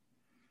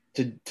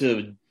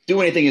 to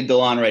do anything at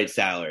DeLon Wright's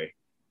salary,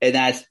 and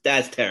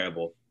that's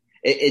terrible.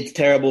 It's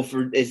terrible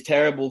for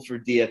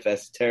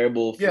DFS.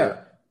 Terrible.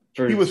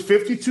 For he was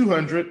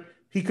 5,200.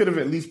 He could have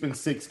at least been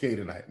 6K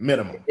tonight,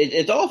 minimum.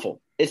 It's awful.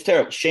 It's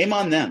terrible. Shame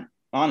on them.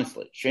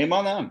 Honestly, shame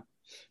on them.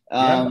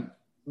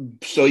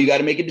 So you got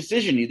to make a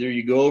decision. Either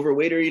you go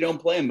overweight or you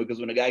don't play him, because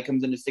when a guy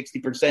comes into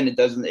 60%,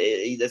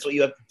 that's what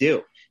you have to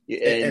do.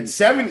 And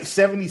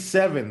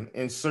 77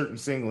 in certain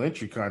single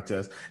entry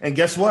contests. And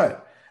guess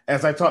what?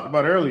 As I talked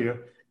about earlier,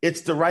 it's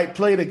the right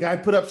play. The guy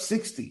put up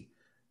 60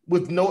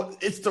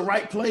 it's the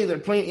right play. They're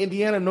playing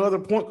Indiana, no other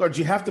point guards.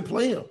 You have to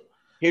play him.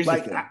 Here's the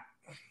thing.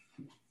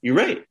 You're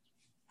right.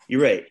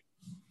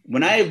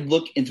 When I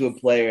look into a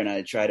player and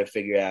I try to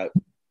figure out,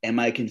 am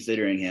I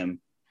considering him?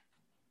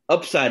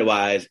 Upside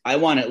wise, I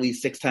want at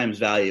least 6 times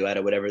value out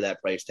of whatever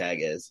that price tag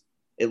is.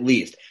 At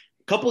least.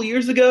 A couple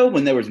years ago,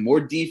 when there was more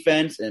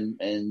defense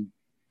and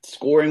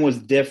scoring was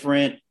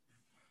different,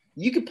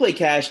 you could play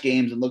cash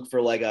games and look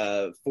for like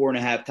a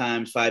 4.5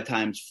 times, 5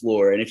 times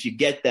floor. And if you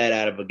get that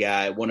out of a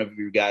guy, one of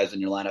your guys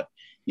in your lineup,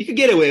 you could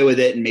get away with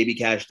it and maybe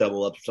cash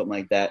double up or something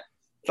like that.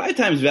 5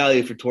 times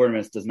value for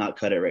tournaments does not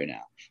cut it right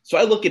now. So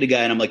I look at a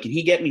guy and I'm like, can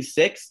he get me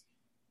 6?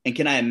 And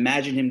can I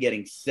imagine him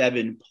getting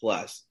 7+?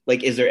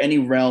 Like, is there any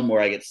realm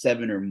where I get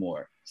 7 or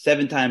more?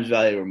 7 times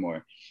value or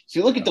more? So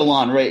you look at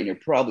DeLon Wright, and you're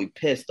probably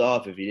pissed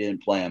off if you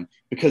didn't play him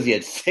because he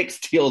had 6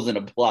 steals and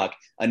a block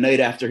a night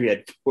after he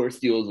had 4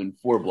 steals and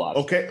 4 blocks.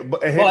 Okay,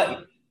 but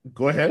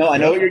go ahead. No,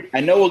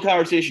 I know what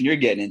conversation you're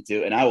getting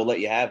into, and I will let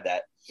you have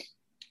that.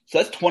 So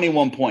that's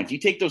 21 points. You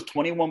take those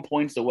 21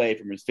 points away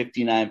from his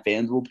 59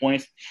 FanDuel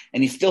points,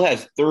 and he still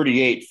has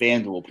 38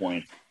 FanDuel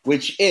points,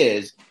 which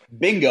is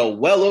bingo,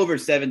 well over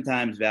 7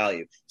 times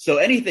value. So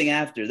anything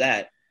after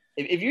that,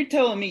 if you're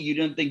telling me you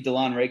don't think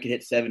DeLon Wright could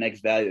hit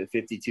 7x value at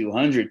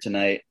 5,200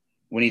 tonight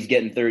when he's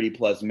getting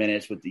 30+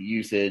 minutes with the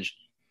usage,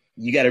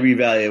 you got to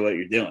reevaluate what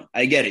you're doing.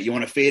 I get it. You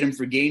want to fade him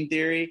for game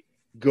theory?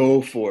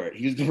 Go for it.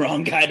 He's the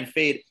wrong guy to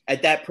fade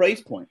at that price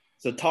point.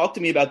 So talk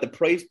to me about the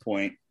price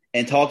point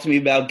and talk to me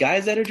about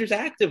guys that are just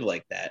active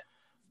like that.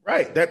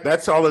 Right.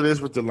 That's all it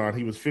is with DeLon.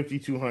 He was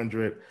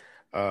 5,200.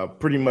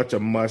 Pretty much a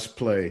must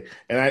play.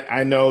 And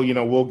I know,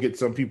 we'll get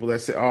some people that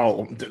say,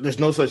 oh, there's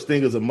no such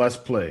thing as a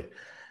must play.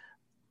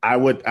 I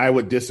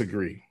would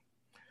disagree.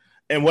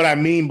 And what I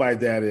mean by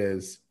that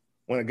is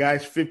when a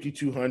guy's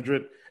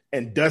 5,200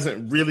 and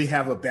doesn't really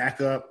have a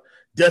backup,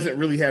 doesn't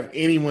really have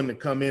anyone to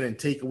come in and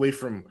take away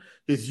from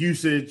his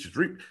usage,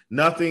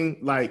 nothing,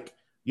 like,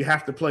 you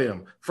have to play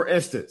him. For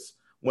instance,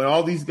 when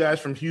all these guys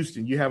from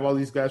Houston,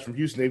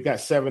 they've got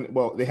 7,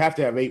 well, they have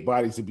to have 8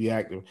 bodies to be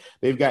active.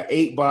 They've got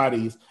 8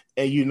 bodies,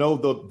 and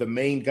the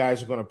main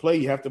guys are going to play.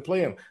 You have to play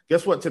them.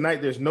 Guess what?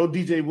 Tonight, there's no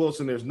DJ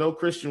Wilson. There's no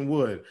Christian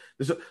Wood.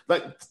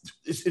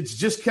 It's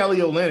just Kelly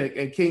Olynyk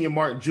and Kenyon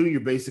Martin Jr.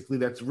 basically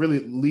that's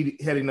really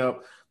heading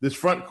up this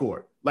front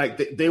court.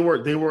 Like, they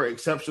were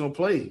exceptional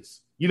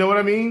plays. You know what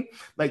I mean?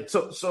 Like,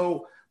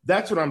 so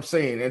that's what I'm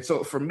saying. And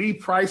so for me,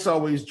 price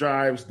always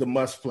drives the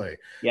must play.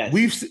 Yes.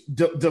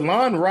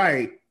 DeLon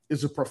Wright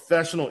is a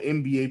professional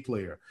NBA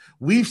player.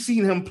 We've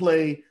seen him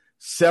play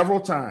several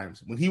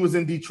times. When he was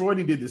in Detroit,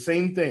 he did the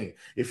same thing.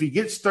 If he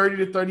gets 30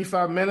 to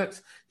 35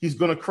 minutes, he's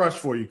going to crush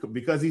for you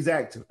because he's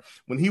active.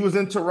 When he was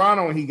in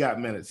Toronto and he got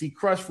minutes, he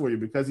crushed for you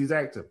because he's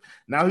active.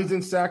 Now he's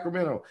in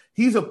Sacramento.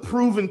 He's a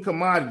proven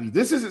commodity.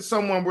 This isn't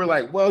someone we're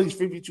like, well, he's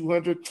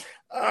 5,200.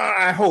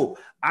 I hope.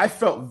 I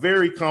felt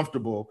very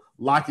comfortable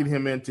locking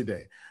him in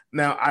today.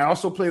 Now, I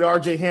also played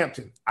RJ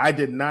Hampton. I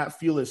did not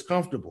feel as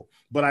comfortable,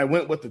 but I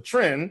went with the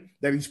trend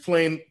that he's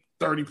playing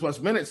 30-plus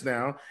minutes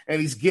now,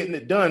 and he's getting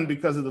it done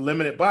because of the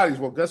limited bodies.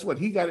 Well, guess what?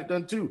 He got it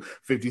done too.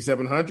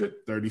 5,700,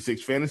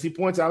 36 fantasy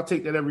points. I'll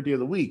take that every day of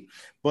the week.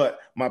 But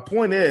my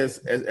point is,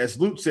 as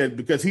Luke said,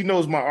 because he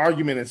knows my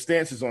argument and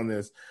stances on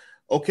this,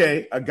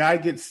 okay, a guy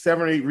gets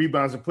 7 or 8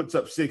 rebounds and puts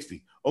up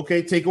 60.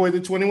 Okay, take away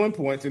the 21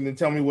 points and then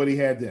tell me what he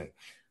had then.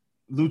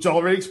 Luch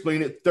already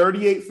explained it,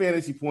 38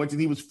 fantasy points,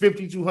 and he was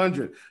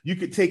 5,200. You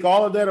could take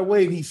all of that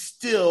away, and he's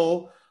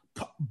still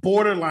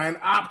borderline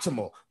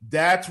optimal.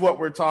 That's what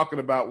we're talking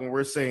about when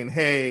we're saying,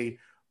 hey,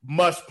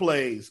 must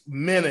plays,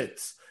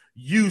 minutes,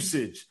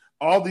 usage,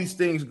 all these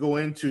things go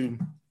into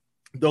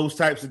those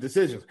types of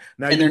decisions.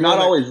 Now, and they're not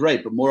always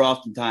right, but more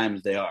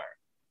oftentimes they are.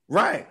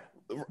 Right.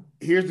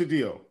 Here's the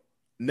deal.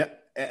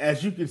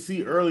 As you can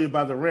see earlier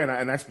by the rant,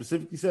 and I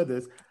specifically said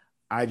this,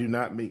 I do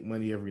not make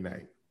money every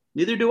night.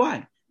 Neither do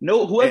I.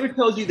 No, whoever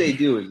tells you they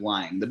do is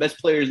lying. The best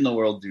players in the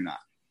world do not.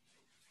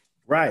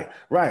 Right.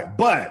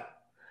 But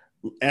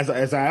as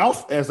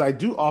I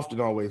do often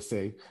always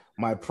say,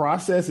 my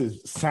process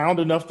is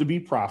sound enough to be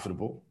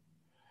profitable,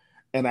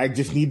 and I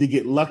just need to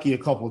get lucky a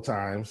couple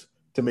times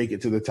to make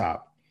it to the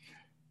top.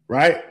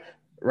 Right?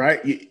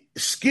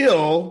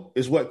 Skill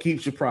is what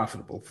keeps you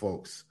profitable,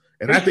 folks.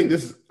 And I think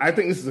this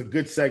is a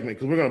good segment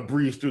because we're going to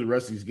breeze through the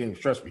rest of these games.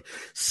 Trust me.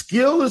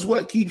 Skill is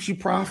what keeps you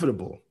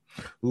profitable.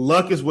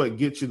 Luck is what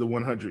gets you the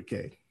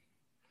 100K.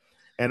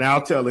 And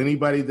I'll tell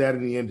anybody that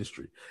in the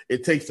industry,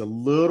 it takes a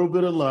little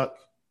bit of luck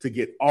to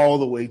get all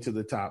the way to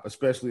the top,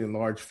 especially in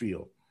large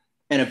field.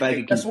 And if I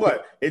can guess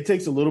what? It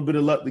takes a little bit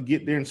of luck to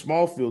get there in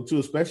small field too,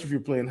 especially if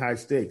you're playing high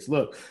stakes.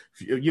 Look,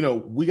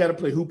 we got to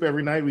play hoop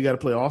every night. We got to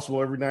play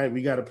Oswald every night.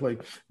 We got to play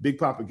Big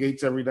Papa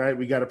Gates every night.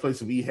 We got to play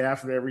some E.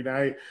 Hafner every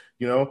night.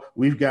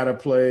 We've got to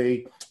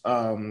play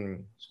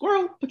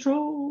Squirrel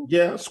Patrol.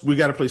 Yes, we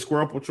got to play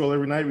Squirrel Patrol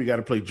every night. We got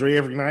to play Dre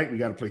every night. We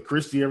got to play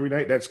Christie every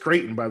night. That's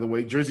Creighton, by the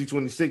way. Jersey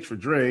 26 for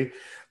Dre.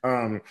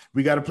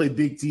 We got to play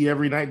Big T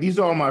every night. These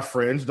are all my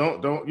friends.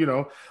 Don't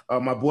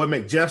my boy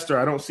McJester.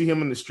 I don't see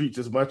him in the streets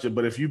as much,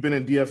 but if you've been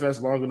in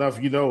DFS long enough,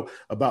 you know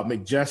about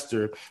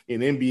McJester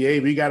in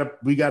NBA.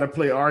 We got to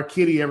play R.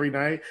 Kitty every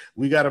night.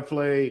 We got to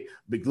play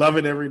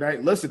McLovin every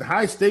night. Listen,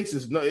 high stakes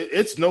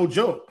it's no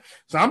joke.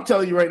 So I'm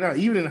telling you right now,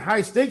 even in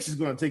high stakes, it's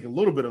going to take a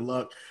little bit of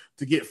luck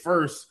to get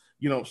first,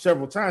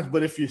 several times.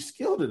 But if you're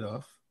skilled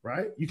enough,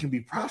 right, you can be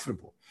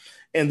profitable.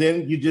 And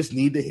then you just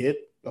need to hit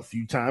a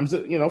few times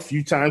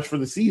for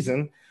the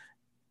season,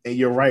 and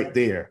you're right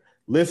there.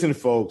 Listen,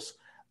 folks,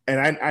 and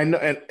I know,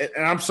 and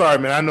I'm sorry,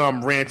 man. I know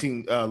I'm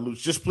ranting,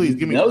 Luch. Just please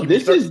give me. No,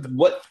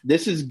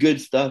 this is good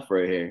stuff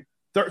right here.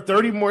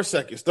 30 more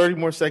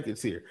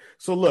seconds here.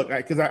 So look,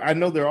 because I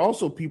know there are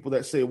also people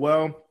that say,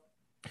 well,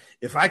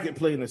 if I could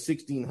play in the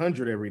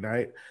 1,600 every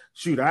night,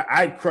 shoot,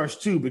 I'd crush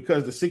too,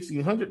 because the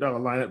 $1,600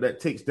 lineup that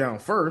takes down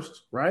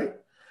first, right,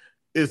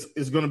 is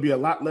going to be a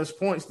lot less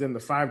points than the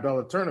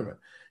 $5 tournament.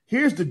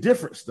 Here's the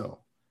difference, though.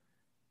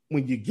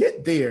 When you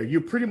get there,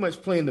 you're pretty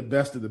much playing the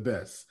best of the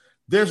best.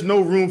 There's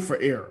no room for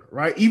error,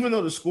 right? Even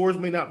though the scores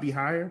may not be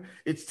higher,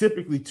 it's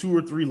typically 2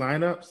 or 3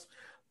 lineups.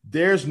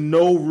 There's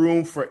no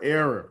room for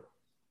error.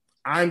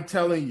 I'm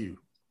telling you,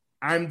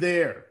 I'm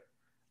there.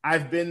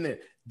 I've been there.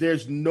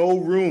 There's no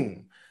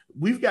room.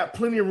 We've got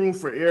plenty of room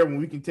for error when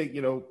we can take,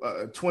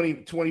 $20,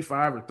 $25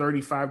 or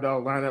 $35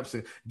 lineups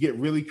and get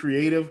really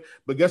creative.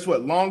 But guess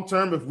what? Long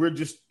term, if we're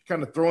just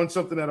kind of throwing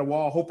something at a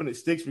wall, hoping it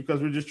sticks because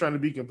we're just trying to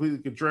be completely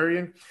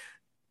contrarian,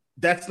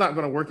 that's not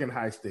going to work in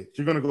high stakes.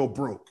 You're going to go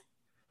broke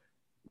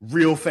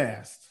real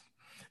fast.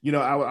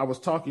 I was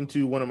talking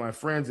to one of my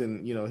friends,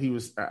 and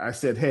I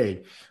said,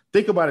 hey,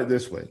 think about it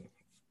this way.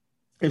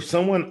 If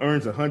someone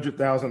earns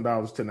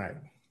 $100,000 tonight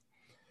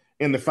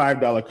in the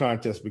 $5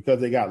 contest because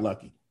they got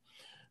lucky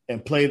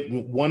and played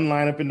one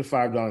lineup in the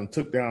 $5 and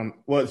took down,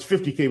 well, it's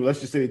 $50K, but let's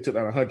just say they took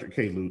down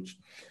 $100K, Luch.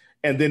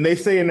 And then they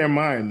say in their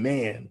mind,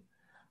 man,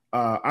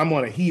 I'm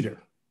on a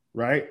heater,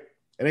 right?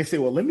 And they say,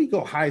 well, let me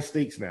go high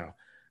stakes now.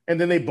 And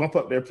then they bump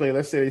up their play.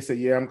 Let's say they say,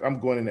 yeah, I'm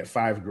going in at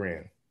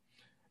 $5,000,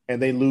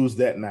 and they lose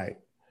that night.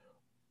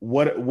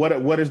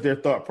 What is their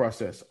thought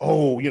process?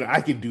 Oh,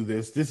 I can do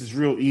this. This is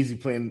real easy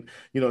playing.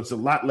 It's a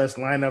lot less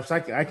lineups.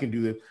 I can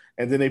do this.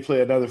 And then they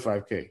play another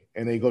 $5K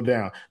and they go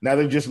down. Now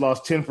they've just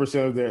lost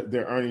 10% of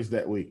their earnings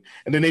that week.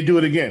 And then they do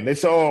it again. They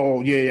say, oh,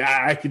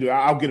 yeah, I can do it.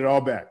 I'll get it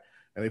all back.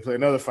 And they play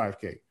another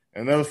 $5K,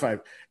 another 5.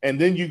 And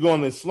then you go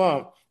in this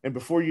slump, and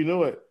before you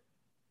know it,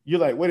 you're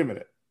like, wait a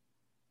minute.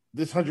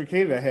 This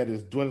 100K that I had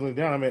is dwindling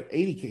down. I'm at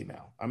 80K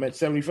now. I'm at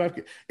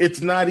 75K. It's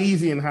not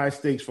easy in high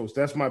stakes, folks.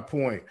 That's my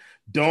point.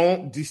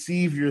 Don't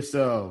deceive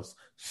yourselves.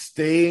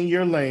 Stay in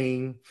your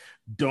lane.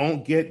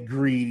 Don't get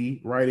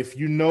greedy, right? If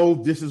you know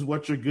this is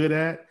what you're good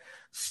at,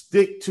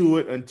 stick to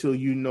it until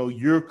you know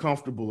you're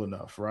comfortable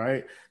enough,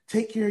 right?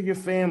 Take care of your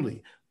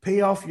family,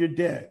 pay off your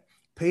debt,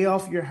 pay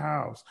off your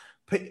house,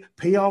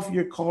 pay off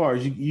your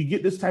cars. You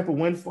get this type of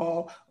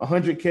windfall,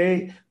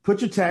 100K,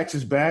 put your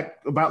taxes back.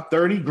 About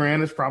 30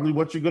 grand is probably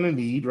what you're going to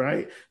need,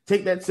 right?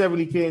 Take that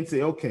 70K and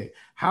say, okay,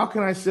 how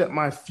can I set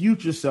my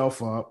future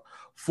self up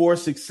for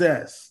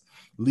success?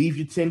 Leave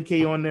your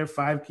 10K on there,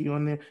 5K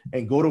on there,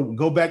 and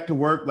go back to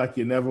work like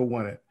you never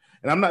wanted.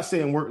 And I'm not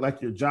saying work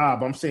like your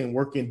job. I'm saying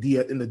work in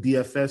the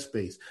DFS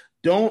space.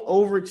 Don't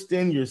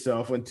overextend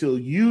yourself until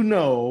you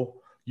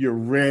know you're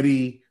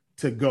ready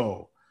to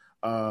go.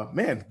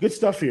 Man, good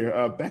stuff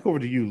here. Back over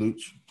to you,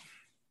 Luch.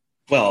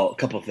 Well, a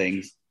couple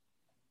things.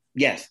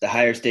 Yes, the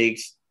higher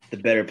stakes, the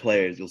better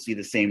players. You'll see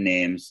the same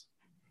names.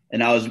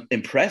 And I was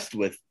impressed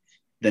with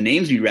the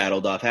names you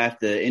rattled off. Half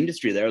the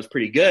industry there was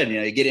pretty good. You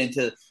know, you get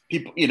into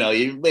people, you know,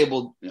 you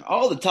labeled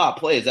all the top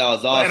plays. That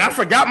was awesome. And I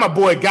forgot my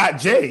boy Got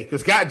J,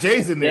 because Got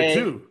J's in there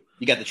too.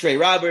 You got the Trey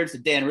Roberts, the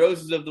Dan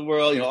Roses of the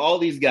world, you know, all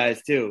these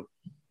guys too.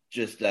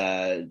 Just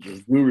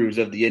gurus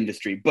of the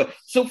industry. But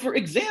so, for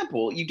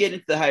example, you get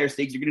into the higher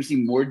stakes, you're going to see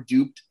more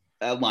duped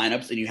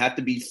lineups, and you have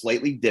to be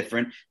slightly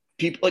different.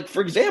 People, like,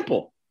 for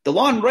example,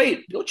 DeLon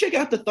Wright, go check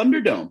out the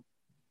Thunderdome.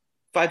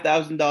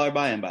 $5,000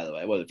 buy-in, by the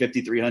way. Was it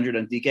 $5,300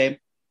 on DK?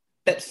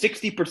 That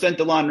 60%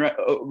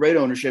 DeLon Wright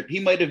ownership, he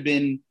might have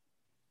been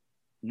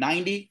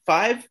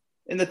 95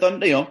 in the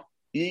Thunder. You know,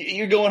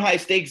 you're going high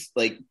stakes.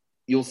 Like,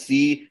 you'll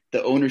see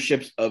the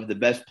ownerships of the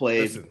best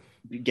plays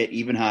get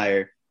even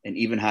higher. And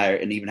even higher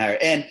and even higher.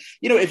 And,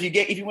 you know, if you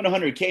win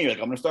 100K, you're like,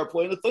 I'm going to start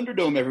playing the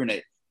Thunderdome every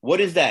night.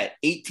 What is that?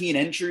 18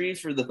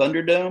 entries for the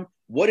Thunderdome?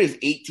 What is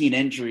 18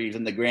 entries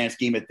in the grand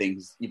scheme of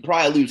things? You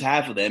probably lose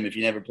half of them if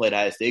you never played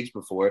high stakes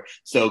before.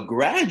 So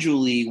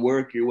gradually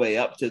work your way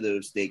up to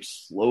those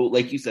stakes, slow,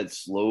 like you said,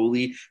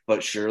 slowly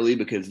but surely,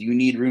 because you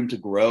need room to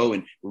grow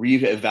and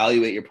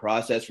reevaluate your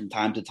process from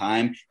time to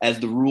time as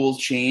the rules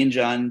change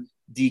on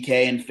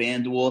DK and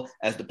FanDuel,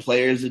 as the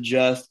players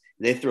adjust.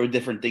 They throw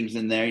different things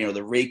in there. You know,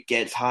 the rate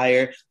gets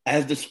higher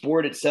as the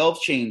sport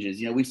itself changes.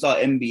 You know, we saw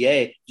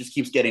NBA just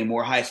keeps getting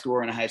more high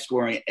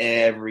scoring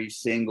every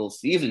single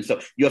season.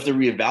 So you have to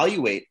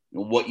reevaluate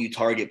what you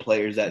target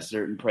players at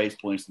certain price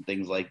points and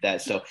things like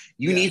that. So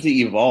you need to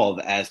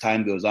evolve as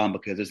time goes on,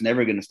 because it's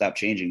never going to stop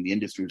changing. The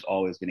industry is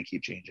always going to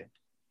keep changing.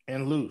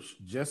 And Luch,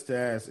 just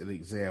as an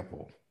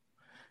example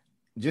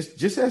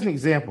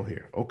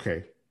here.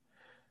 Okay.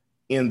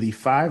 In the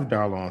 $5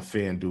 on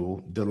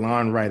FanDuel,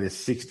 DeLon Wright is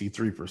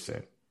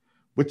 63%,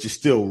 which is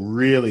still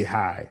really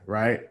high,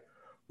 right?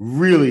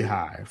 Really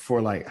high for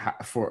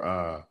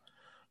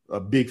a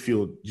big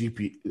field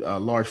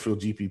large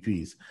field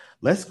GPPs.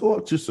 Let's go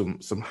up to some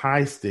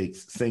high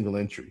stakes single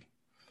entry.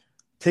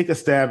 Take a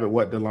stab at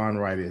what DeLon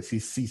Wright is.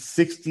 He's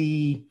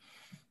 66%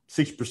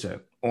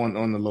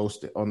 on the low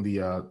on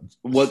the.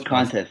 What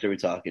contest are we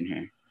talking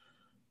here?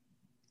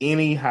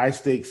 Any high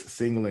stakes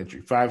single entry,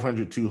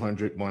 500,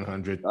 200,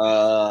 100.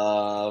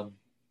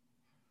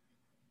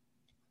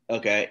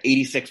 Okay,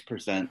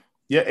 86%.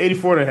 Yeah,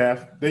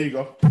 84.5. There you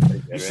go.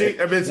 You see,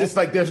 I mean, it's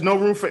like there's no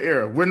room for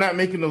error. We're not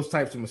making those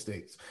types of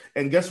mistakes.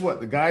 And guess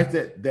what? The guys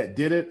that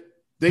did it,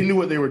 they knew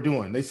what they were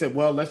doing. They said,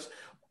 well,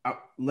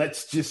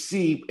 let's just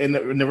see. And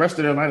the rest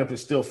of their lineup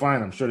is still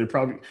fine. I'm sure they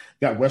probably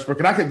got Westbrook.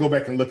 And I could go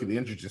back and look at the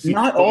injuries to see.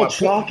 Not all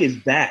chalk is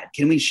bad.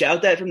 Can we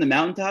shout that from the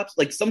mountaintops?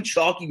 Like, some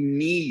chalk you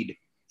need.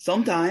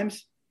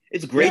 Sometimes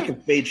it's great to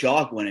fade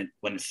chalk when it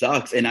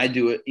sucks. And I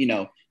do it, you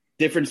know,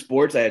 different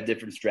sports, I have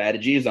different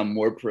strategies. I'm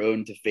more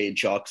prone to fade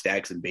chalk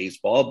stacks in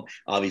baseball.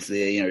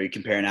 Obviously, you know, you're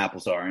comparing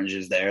apples to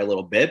oranges there a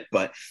little bit,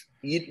 but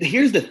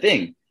here's the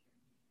thing.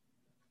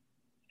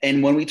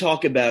 And when we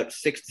talk about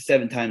 6 to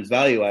 7 times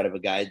value out of a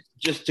guy,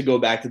 just to go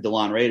back to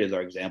DeLon Wright as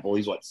our example,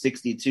 he's what,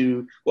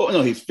 62? Well,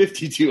 no, he's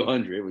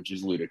 5,200, which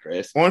is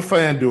ludicrous. On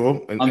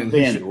FanDuel. On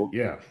FanDuel.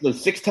 Yeah. So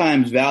 6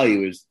 times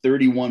value is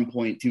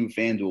 31.2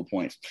 FanDuel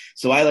points.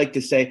 So I like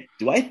to say,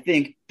 do I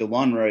think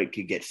DeLon Wright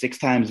could get 6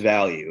 times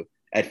value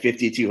at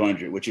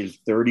 5,200, which is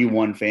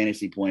 31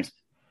 fantasy points?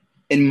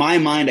 In my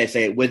mind, I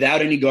say it without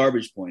any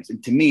garbage points.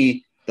 And to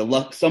me,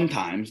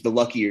 sometimes the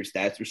luckier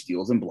stats are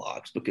steals and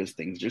blocks, because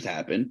things just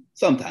happen.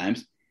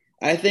 Sometimes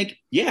I think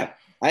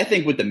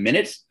with the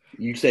minutes,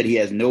 you said he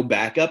has no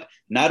backup.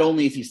 Not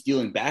only is he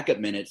stealing backup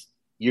minutes,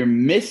 you're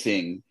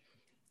missing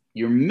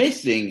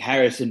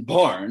Harrison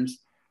Barnes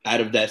out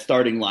of that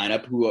starting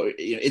lineup, who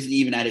isn't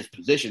even at his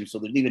position. So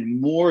there's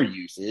even more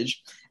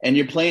usage, and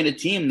you're playing a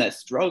team that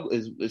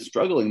is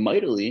struggling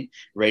mightily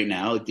right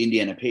now, the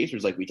Indiana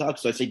Pacers, like we talked.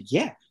 So I said,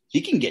 yeah,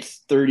 he can get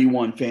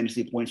 31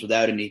 fantasy points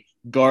without any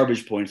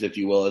garbage points, if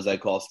you will, as I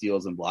call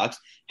steals and blocks.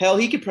 Hell,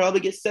 he could probably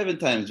get 7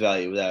 times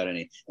value without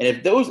any. And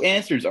if those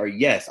answers are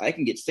yes, I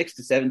can get 6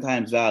 to 7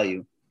 times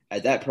value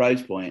at that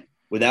price point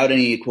without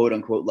any quote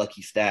unquote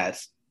lucky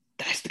stats.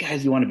 That's the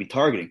guys you want to be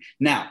targeting.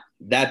 Now,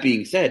 that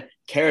being said,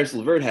 Karis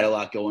LeVert had a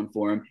lot going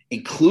for him,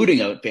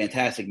 including a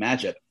fantastic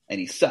matchup, and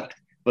he sucked.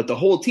 But the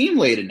whole team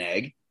laid an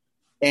egg,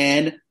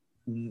 and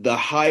the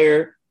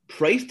higher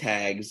price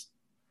tags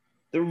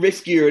the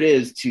riskier it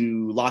is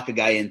to lock a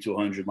guy into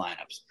 100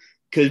 lineups.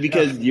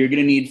 Because you're going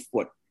to need,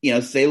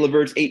 say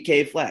LeVert's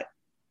 8K flat.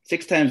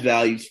 6 times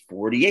value is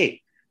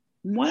 48.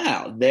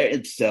 Wow.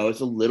 So it's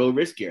a little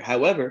riskier.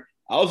 However,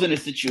 I was in a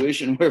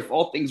situation where if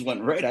all things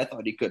went right, I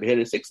thought he could hit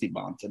a 60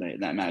 bomb tonight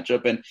in that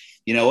matchup. And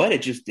you know what?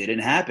 It just didn't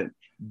happen.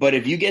 But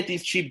if you get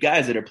these cheap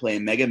guys that are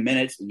playing mega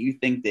minutes and you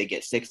think they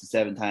get 6 to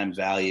 7 times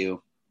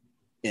value,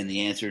 and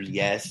the answer is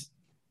yes,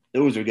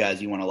 those are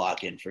guys you want to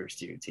lock in first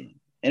to your team.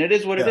 And it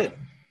is what it is.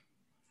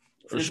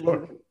 For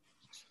sure.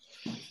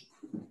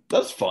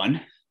 That's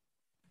fun.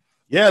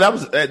 Yeah,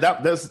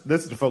 that's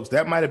folks.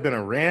 That might have been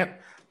a rant,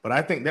 but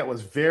I think that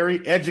was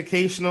very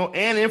educational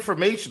and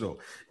informational.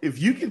 If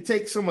you can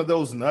take some of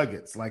those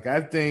nuggets, like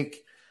I think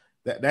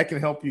that can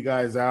help you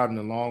guys out in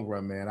the long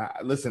run, man.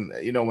 Listen,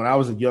 when I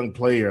was a young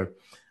player,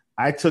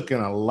 I took in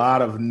a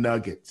lot of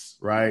nuggets,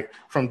 right?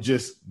 From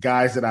just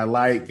guys that I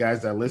like,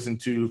 guys that I listen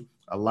to,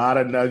 a lot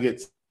of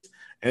nuggets.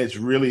 And it's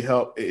really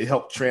helped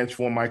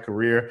transform my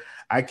career.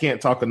 I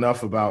can't talk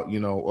enough about,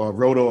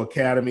 Roto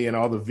Academy and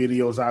all the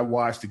videos I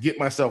watched to get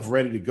myself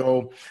ready to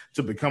go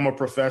to become a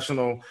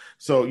professional.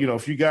 So,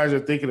 if you guys are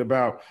thinking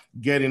about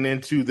getting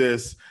into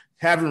this,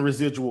 having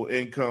residual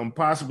income,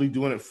 possibly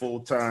doing it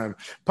full time,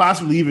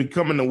 possibly even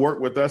coming to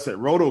work with us at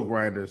Roto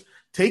Grinders,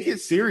 take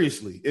it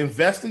seriously.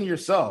 Invest in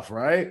yourself,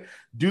 right?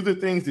 Do the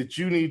things that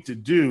you need to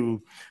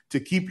do to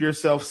keep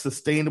yourself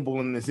sustainable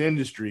in this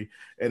industry.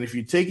 And if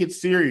you take it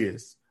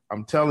serious,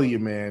 I'm telling you,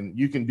 man,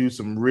 you can do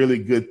some really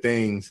good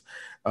things,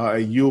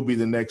 and you'll be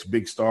the next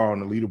big star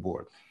on the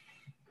leaderboard.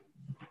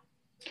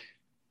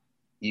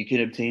 You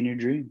can obtain your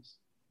dreams.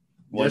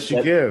 Yes,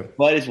 you can.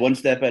 But it's one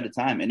step at a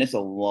time, and it's a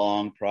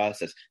long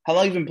process. How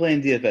long have you been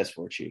playing DFS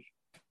for, Chief?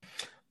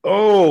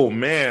 Oh,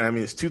 man.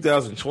 It's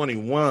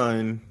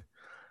 2021.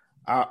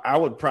 I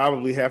would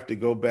probably have to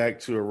go back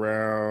to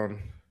around,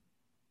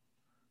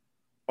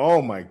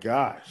 oh, my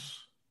gosh.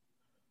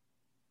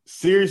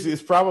 Seriously,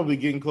 it's probably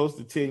getting close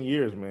to 10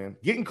 years, man.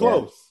 Getting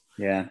close.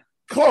 Yeah.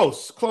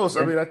 Close.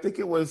 Yeah. I think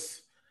it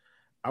was,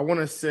 I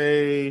want to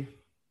say,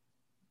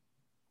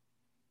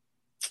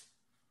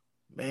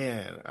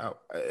 man,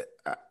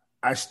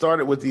 I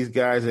started with these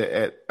guys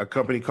at a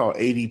company called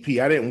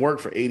ADP. I didn't work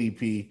for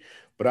ADP,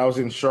 but I was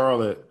in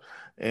Charlotte.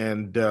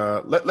 And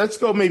let's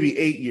go maybe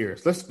 8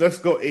 years. Let's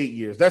go 8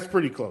 years. That's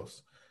pretty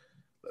close.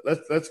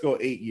 Let's go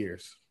 8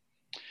 years.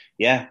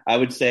 Yeah, I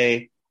would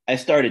say I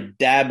started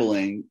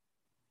dabbling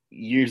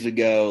years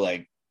ago,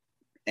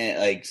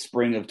 like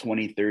spring of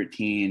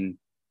 2013,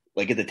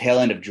 like at the tail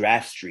end of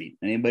Draft Street.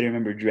 Anybody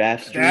remember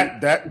Draft Street?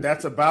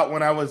 That's about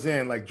when I was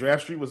in. Like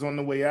Draft Street was on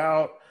the way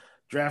out.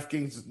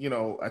 DraftKings,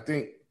 I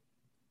think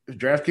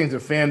DraftKings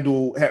and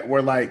FanDuel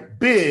were like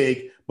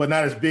big, but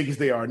not as big as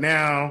they are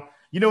now.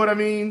 You know what I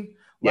mean?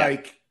 Yeah.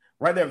 Like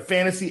right there,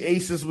 Fantasy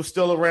Aces was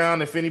still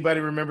around. If anybody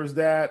remembers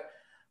that.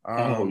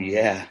 Oh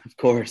yeah, of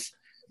course.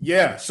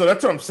 Yeah, so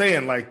that's what I'm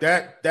saying. Like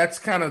that's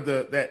kind of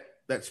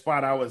that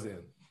spot I was in.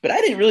 But I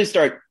didn't really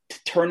start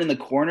turning the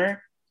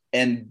corner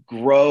and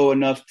grow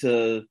enough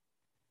to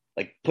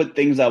like put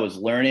things I was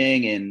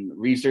learning and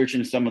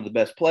researching some of the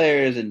best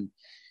players and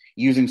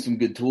using some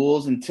good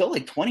tools until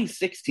like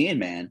 2016,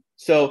 man.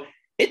 So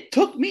it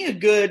took me a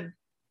good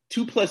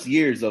 2+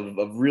 years of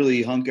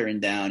really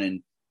hunkering down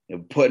and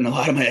putting a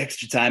lot of my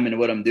extra time into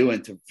what I'm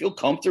doing to feel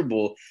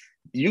comfortable.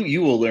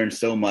 You will learn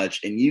so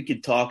much, and you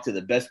could talk to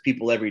the best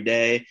people every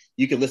day.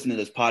 You could listen to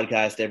this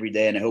podcast every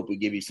day, and I hope we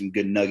give you some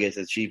good nuggets,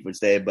 as Chief would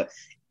say. But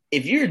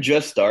if you're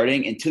just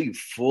starting, until you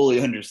fully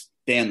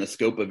understand the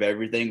scope of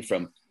everything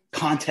from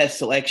contest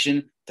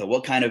selection to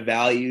what kind of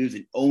values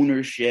and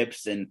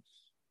ownerships, and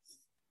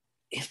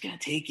it's going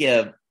to take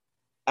you,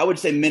 I would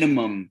say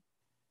minimum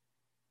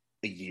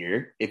a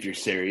year if you're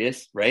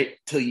serious, right?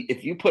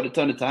 If you put a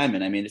ton of time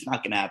in, it's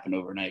not going to happen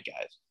overnight,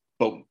 guys.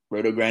 But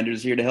Roto Grinders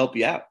is here to help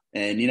you out.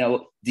 And,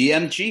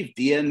 DM Chief,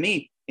 DM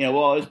me. We'll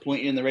always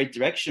point you in the right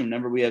direction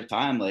whenever we have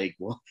time. Like,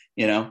 well,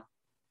 if you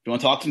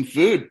want to talk some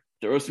food,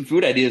 throw some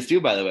food ideas too,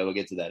 by the way. We'll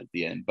get to that at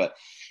the end. But,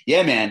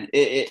 yeah, man,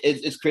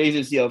 it's crazy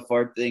to see how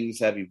far things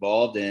have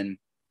evolved. And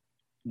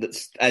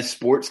as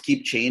sports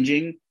keep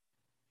changing,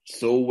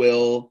 so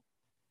will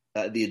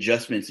the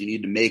adjustments you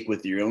need to make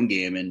with your own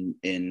game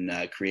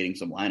in creating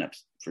some lineups,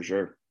 for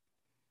sure.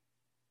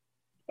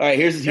 All right,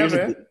 here's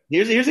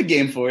a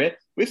game for you.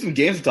 We have some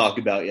games to talk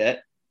about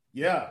yet.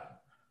 Yeah.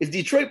 Is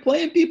Detroit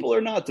playing people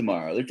or not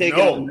tomorrow? They're taking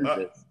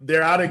out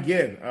they're out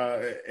again.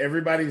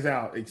 Everybody's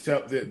out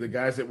except the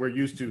guys that we're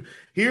used to.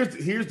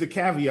 Here's the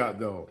caveat,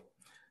 though.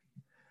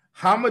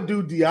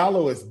 Hamidou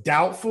Diallo is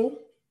doubtful,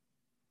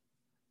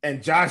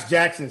 and Josh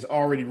Jackson is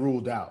already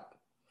ruled out.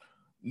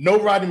 No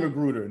Rodney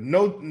Magruder,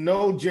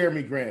 no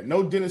Jeremy Grant,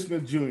 no Dennis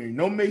Smith Jr.,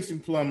 no Mason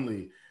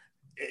Plumlee.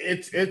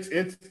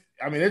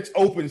 It's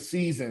open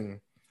season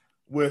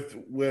with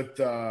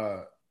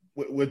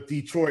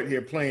Detroit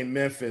here playing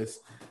Memphis.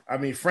 I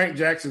mean, Frank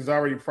Jackson's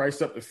already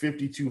priced up to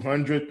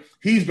 5,200.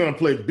 He's going to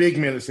play big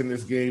minutes in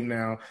this game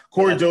now.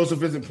 Corey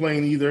Joseph isn't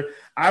playing either.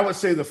 I would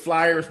say the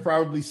Flyers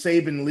probably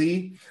Saban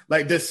Lee.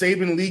 Like, does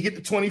Saban Lee get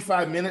to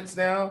 25 minutes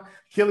now?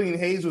 Killian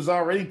Hayes was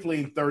already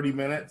playing 30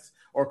 minutes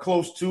or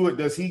close to it.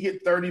 Does he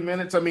get 30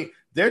 minutes? I mean,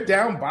 they're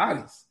down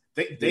bodies.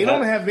 They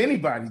don't have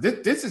anybody.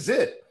 This is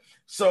it.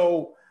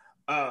 So,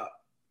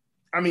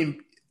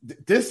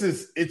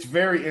 it's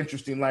very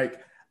interesting. Like,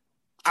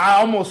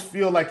 I almost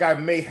feel like I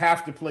may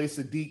have to play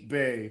Saddiq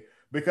Bey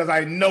because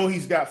I know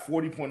he's got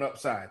 40-point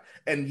upside.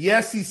 And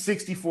yes, he's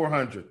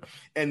 6,400.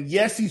 And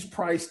yes, he's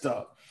priced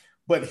up.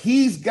 But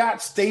he's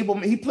got stable.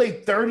 He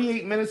played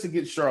 38 minutes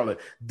against Charlotte.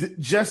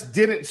 Just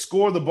didn't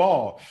score the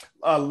ball.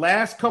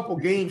 Last couple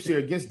games here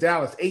against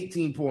Dallas,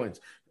 18 points.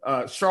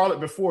 Charlotte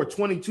before,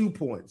 22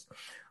 points.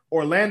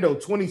 Orlando,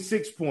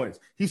 26 points.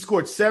 He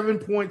scored 7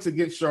 points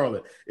against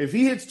Charlotte. If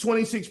he hits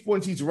 26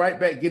 points, he's right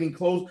back getting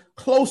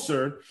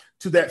closer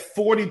to that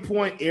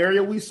 40-point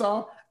area we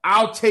saw.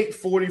 I'll take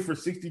 40 for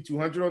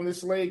 6,200 on this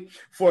slate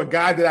for a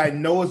guy that I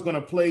know is going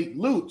to play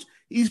Luch.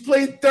 He's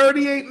played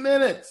 38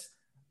 minutes.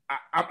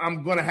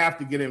 I'm going to have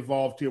to get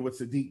involved here with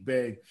Saddiq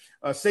Bey.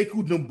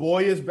 Sekou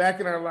Doumbouya is back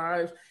in our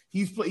lives.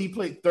 He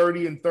played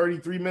 30 and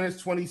 33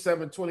 minutes,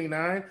 27,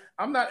 29.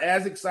 I'm not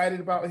as excited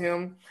about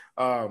him.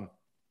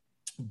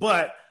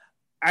 But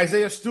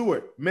Isaiah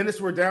Stewart,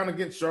 minutes were down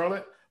against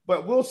Charlotte,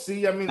 but we'll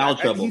see. I mean,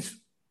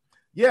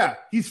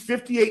 he's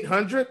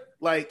 5,800.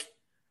 Like,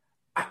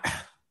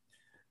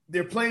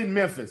 they're playing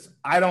Memphis.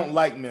 I don't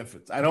like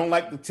Memphis. I don't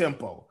like the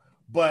tempo.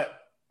 But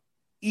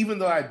even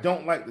though I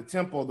don't like the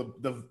tempo,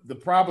 the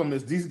problem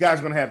is these guys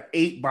are going to have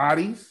 8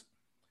 bodies.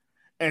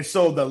 And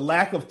so the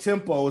lack of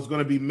tempo is going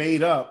to be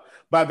made up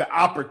by the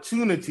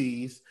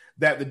opportunities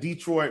that the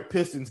Detroit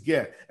Pistons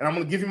get. And I'm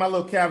going to give you my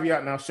little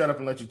caveat, and I'll shut up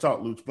and let you talk,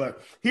 Luch.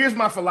 But here's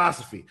my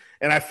philosophy,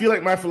 and I feel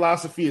like my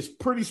philosophy is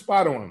pretty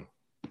spot on.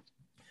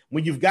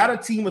 When you've got a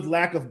team with a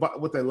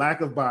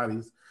lack of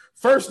bodies,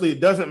 firstly, it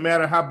doesn't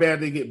matter how bad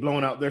they get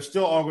blown out. They're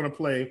still all going to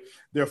play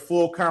their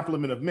full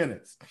complement of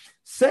minutes.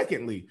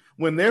 Secondly,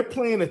 when they're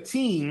playing a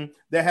team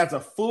that has a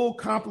full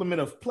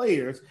complement of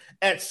players,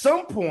 at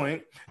some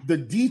point, the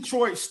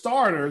Detroit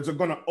starters are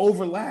going to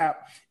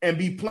overlap and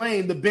be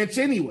playing the bench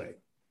anyway,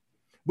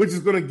 which is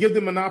going to give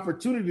them an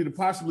opportunity to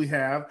possibly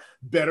have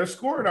better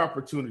scoring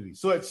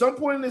opportunities. So at some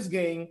point in this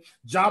game,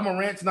 Ja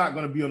Morant's not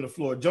going to be on the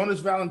floor.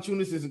 Jonas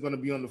Valanciunas isn't going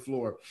to be on the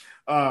floor.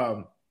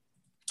 Kyle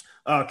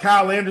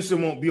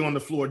Anderson won't be on the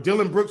floor.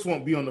 Dylan Brooks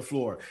won't be on the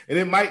floor. And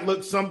it might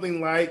look something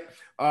like,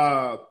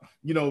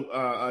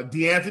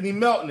 DeAnthony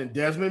Melton and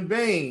Desmond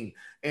Bane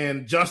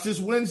and Justice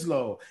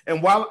Winslow.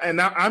 And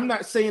I'm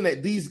not saying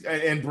that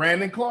and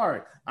Brandon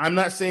Clark, I'm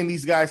not saying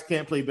these guys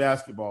can't play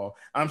basketball.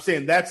 I'm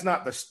saying that's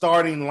not the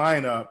starting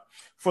lineup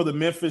for the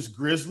Memphis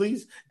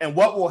Grizzlies. And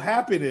what will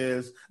happen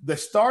is the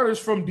starters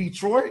from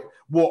Detroit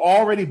will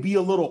already be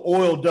a little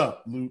oiled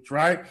up, Luch,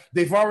 right?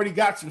 They've already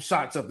got some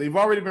shots up. They've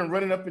already been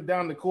running up and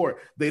down the court.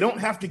 They don't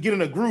have to get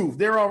in a groove.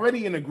 They're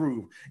already in a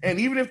groove. And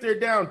even if they're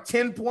down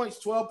 10 points,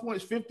 12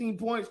 points, 15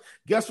 points,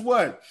 guess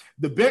what?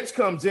 The bench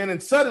comes in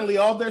and suddenly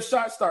all their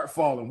shots start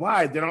falling.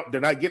 Why? They're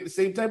not getting the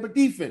same type of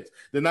defense.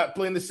 They're not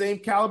playing the same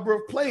caliber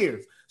of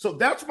players. So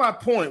that's my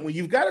point. When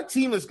you've got a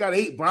team that's got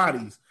 8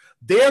 bodies,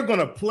 they're going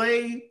to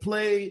play,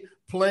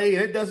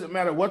 and it doesn't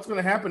matter what's going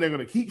to happen. They're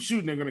going to keep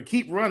shooting. They're going to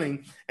keep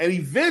running. And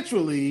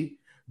eventually,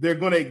 they're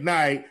going to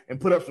ignite and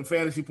put up some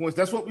fantasy points.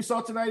 That's what we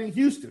saw tonight in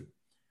Houston.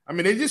 I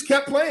mean, they just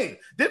kept playing.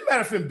 Didn't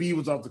matter if Embiid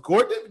was off the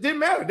court. Didn't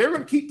matter. They're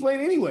going to keep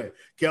playing anyway.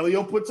 Kelly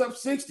O puts up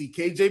 60.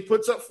 KJ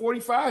puts up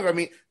 45. I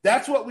mean,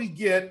 that's what we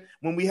get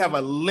when we have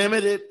a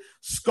limited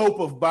scope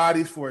of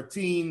bodies for a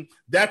team.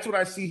 That's what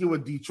I see here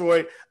with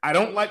Detroit. I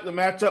don't like the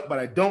matchup, but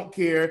I don't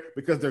care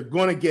because they're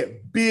going to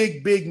get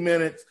big, big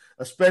minutes,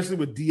 especially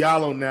with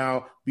Diallo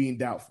now being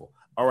doubtful.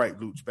 All right,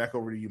 Luch, back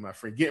over to you, my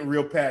friend. Getting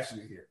real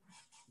passionate here.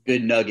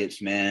 Good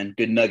nuggets, man.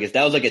 Good nuggets.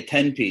 That was like a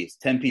 10-piece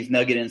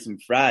nugget and some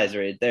fries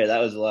right there. That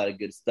was a lot of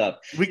good stuff.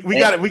 We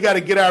got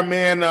to get our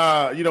man.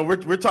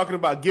 We're talking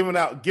about giving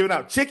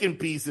out chicken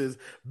pieces.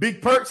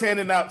 Big Perk's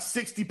handing out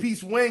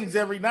 60-piece wings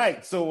every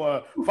night.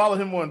 So follow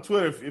him on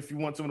Twitter if you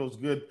want some of those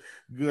good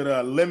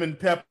lemon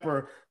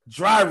pepper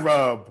dry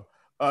rub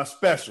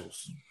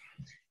specials.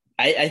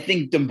 I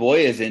think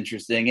Doumbouya is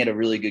interesting. He had a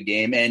really good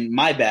game. And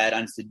my bad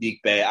on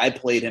Saddiq Bey. I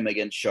played him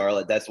against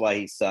Charlotte. That's why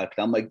he sucked.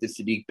 I'm like the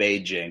Saddiq Bey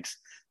jinx.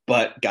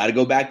 But got to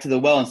go back to the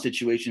well in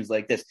situations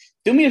like this.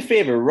 Do me a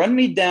favor. Run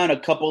me down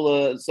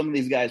some of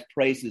these guys'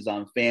 prices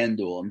on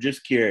FanDuel. I'm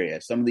just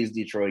curious. Some of these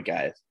Detroit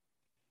guys.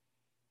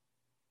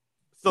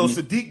 So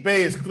Saddiq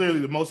Bey is clearly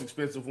the most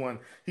expensive one.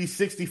 He's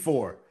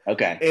 64.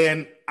 Okay.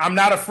 And I'm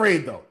not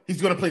afraid, though.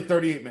 He's going to play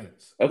 38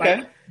 minutes. Okay.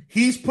 Like,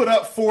 he's put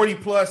up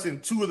 40-plus in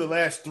 2 of the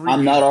last 3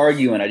 I'm not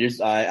arguing.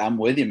 I'm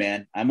with you,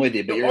 man. I'm with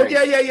you. But you're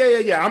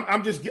right. Yeah.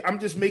 I'm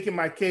just making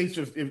my case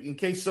in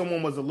case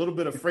someone was a little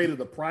bit afraid of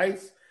the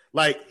price.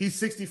 Like, he's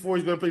 64.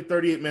 He's going to play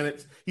 38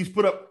 minutes. He's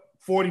put up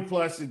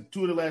 40-plus in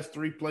 2 of the last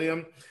 3. Play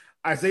him.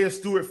 Isaiah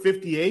Stewart,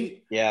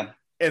 58. Yeah.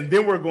 And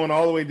then we're going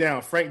all the way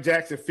down. Frank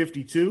Jackson,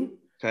 52.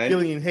 Okay.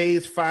 Killian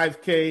Hayes,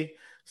 5K.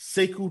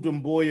 Sekou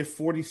Doumbouya,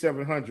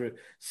 4,700.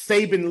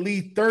 Saban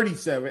Lee,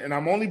 37. And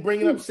I'm only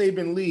bringing up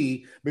Saban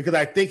Lee because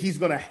I think he's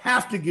going to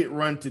have to get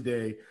run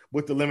today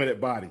with the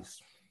limited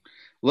bodies.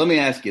 Let me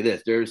ask you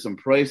this. There's some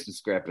price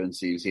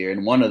discrepancies here,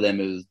 and one of them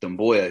is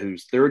Doumbouya,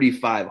 who's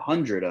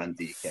 3,500 on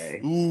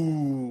DK.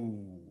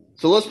 Ooh.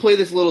 So let's play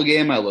this little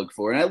game I look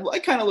for. And I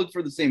kind of look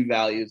for the same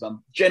values.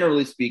 I'm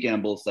generally speaking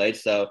on both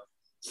sides. So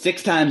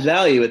 6 times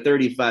value at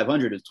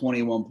 3,500 is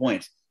 21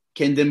 points.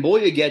 Can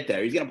Doumbouya get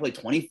there? He's going to play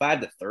 25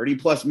 to 30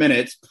 plus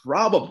minutes,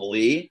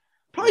 probably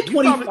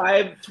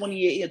 25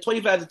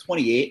 to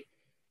 28.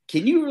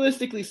 Can you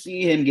realistically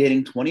see him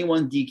getting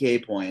 21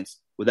 DK points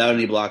without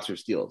any blocks or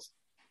steals?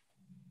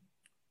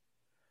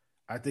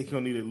 I think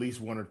he'll need at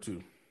least 1 or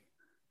 2.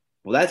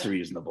 Well, that's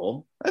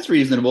reasonable.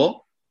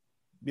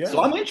 Yeah.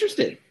 So I'm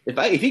interested.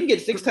 If he can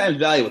get 6 times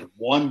value with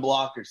 1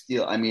 block or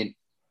steal, I mean,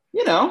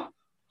 you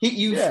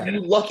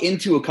luck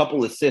into a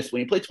couple assists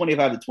when you play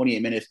 25 to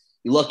 28 minutes.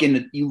 You luck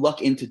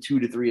into 2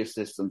 to 3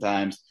 assists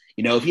sometimes.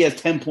 If he has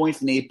 10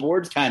 points and 8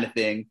 boards kind of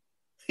thing,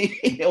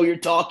 you're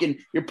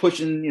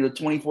pushing,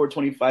 24,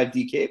 25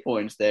 DK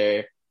points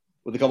there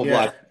with a couple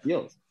blocks and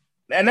steals.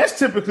 And that's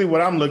typically what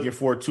I'm looking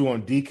for too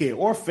on DK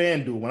or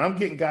FanDuel. When I'm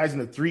getting guys in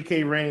the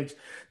 3K range,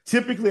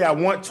 typically I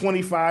want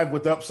 25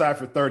 with upside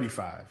for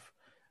 35.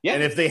 Yeah.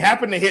 And if they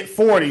happen to hit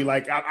 40,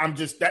 like I'm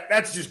just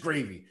that's just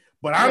gravy.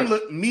 But I'm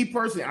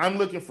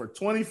looking for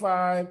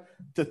 25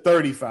 to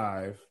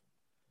 35.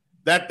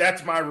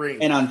 That's my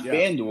range. And on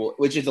FanDuel,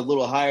 which is a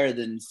little higher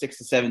than 6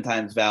 to 7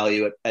 times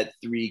value at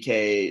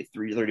 3K,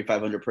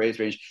 3,500 price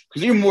range,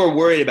 because you're more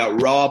worried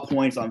about raw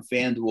points on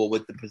FanDuel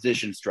with the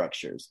position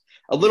structures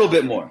a little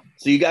bit more.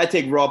 So you got to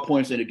take raw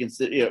points into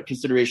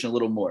consideration a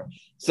little more.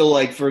 So,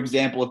 like, for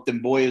example, if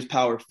Doumbouya is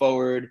power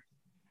forward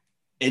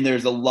and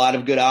there's a lot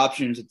of good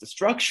options at the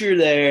structure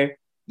there,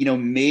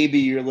 maybe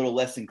you're a little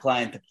less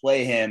inclined to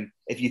play him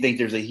if you think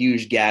there's a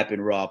huge gap in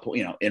raw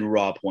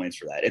points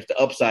for that. If the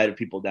upside of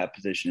people at that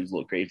position is a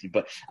little crazy.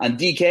 But on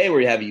DK,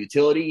 where you have a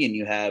utility and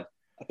you have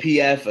a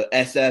PF, a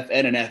SF,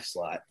 and an F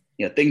slot,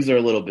 things are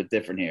a little bit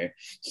different here.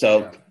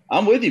 So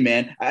I'm with you,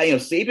 man.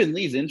 Saban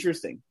Lee's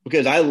interesting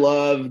because I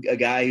love a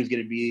guy who's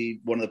going to be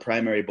one of the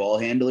primary ball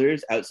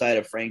handlers outside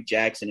of Frank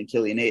Jackson and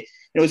Killian Hayes.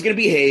 It's going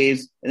to be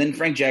Hayes, and then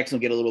Frank Jackson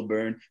will get a little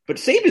burn. But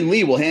Saban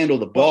Lee will handle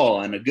the ball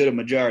on a good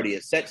majority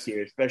of sets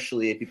here,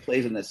 especially if he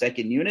plays in the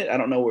second unit. I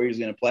don't know where he's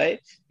going to play.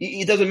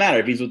 It doesn't matter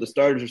if he's with the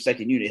starters or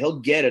second unit. He'll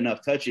get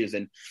enough touches.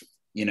 And,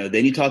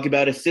 then you talk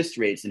about assist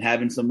rates and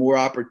having some more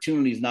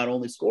opportunities, not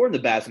only scoring the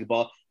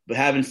basketball, but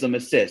having some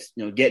assists,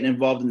 getting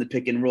involved in the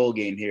pick and roll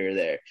game here or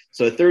there.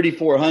 So at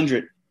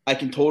 3,400, I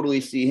can totally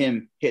see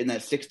him hitting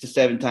that 6 to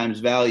 7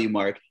 times value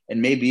mark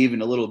and maybe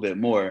even a little bit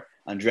more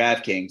on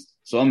DraftKings.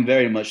 So I'm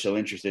very much so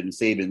interested in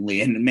Saban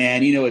Lee. And,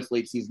 man, it's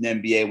late season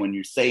NBA when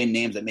you're saying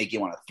names that make you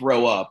want to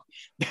throw up,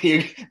 that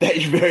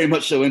you're very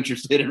much so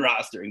interested in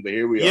rostering. But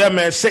here we are. Yeah,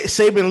 man,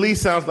 Saban Lee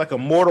sounds like a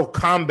Mortal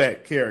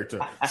Kombat character.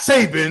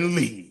 Saban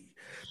Lee.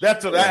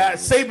 That's what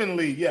Saban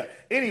Lee, yeah.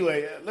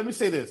 Anyway, let me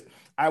say this.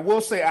 I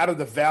will say out of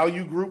the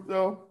value group,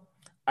 though,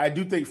 I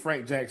do think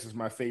Frank Jackson is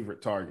my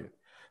favorite target.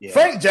 Yeah.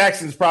 Frank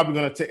Jackson is probably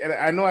going to take – and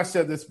I know I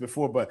said this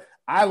before, but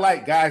I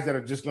like guys that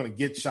are just going to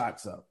get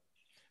shots up.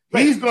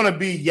 Right. He's going to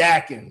be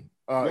yakking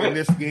in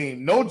this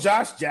game. No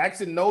Josh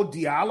Jackson, no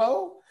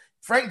Diallo.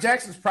 Frank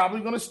Jackson's probably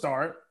going to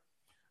start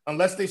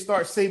unless they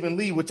start Saban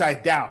Lee, which I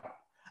doubt.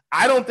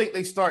 I don't think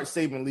they start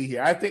Saban Lee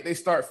here. I think they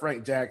start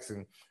Frank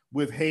Jackson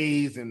with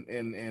Hayes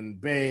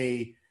and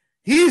Bay.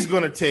 He's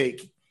going to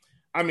take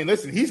 –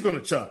 he's going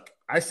to chuck.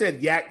 I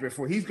said yak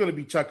before. He's going to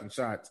be chucking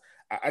shots.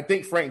 I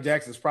think Frank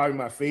Jackson is probably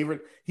my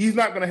favorite. He's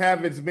not going to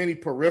have as many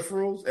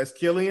peripherals as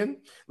Killian.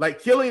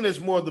 Like, Killian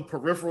is more the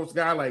peripherals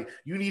guy. Like,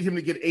 you need him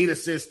to get 8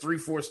 assists,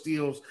 3-4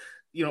 steals,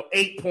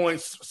 8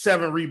 points,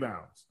 7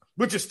 rebounds,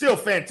 which is still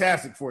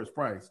fantastic for his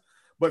price.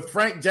 But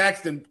Frank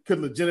Jackson could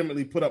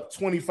legitimately put up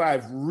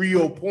 25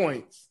 real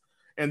points,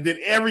 and then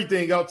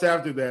everything else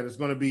after that is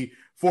going to be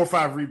 4 or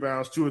 5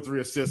 rebounds, 2 or 3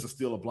 assists, and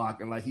steal a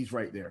block, and, like, he's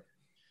right there.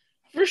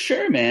 For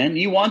sure, man.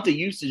 You want the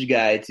usage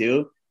guy,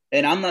 too.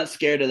 And I'm not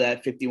scared of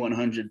that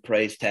 5,100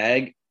 price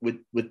tag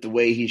with the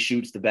way he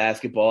shoots the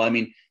basketball. I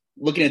mean,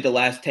 looking at the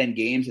last 10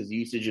 games, his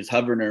usage is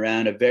hovering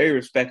around a very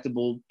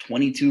respectable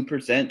 22%,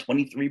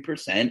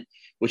 23%,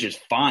 which is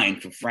fine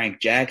for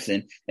Frank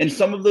Jackson. And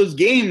some of those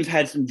games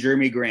had some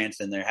Jeremy Grants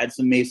in there, had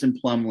some Mason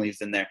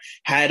Plumlees in there,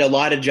 had a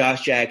lot of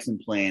Josh Jackson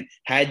playing,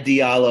 had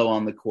Diallo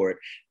on the court.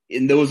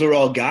 And those are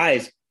all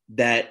guys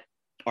that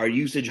are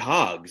usage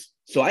hogs.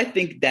 So I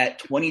think that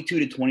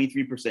 22 to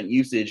 23%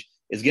 usage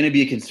is going to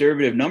be a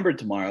conservative number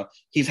tomorrow.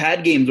 He's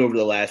had games over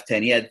the last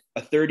 10. He had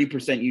a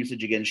 30%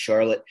 usage against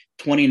Charlotte,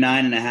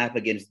 29.5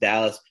 against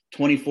Dallas,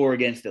 24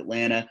 against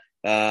Atlanta,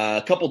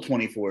 a couple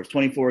 24s,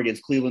 24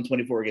 against Cleveland,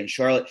 24 against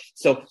Charlotte.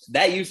 So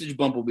that usage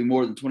bump will be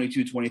more than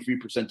 22,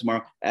 23%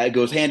 tomorrow. It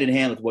goes hand in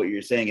hand with what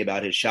you're saying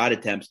about his shot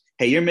attempts.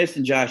 Hey, you're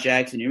missing Josh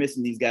Jackson. You're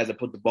missing these guys that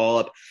put the ball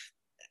up.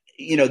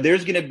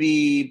 There's going to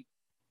be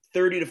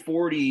 30 to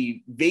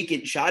 40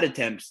 vacant shot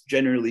attempts,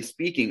 generally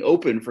speaking,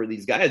 open for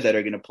these guys that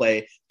are going to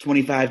play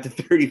 25 to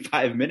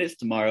 35 minutes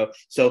tomorrow.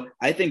 So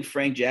I think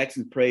Frank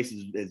Jackson's price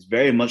is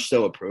very much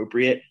so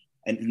appropriate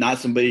and not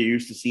somebody you're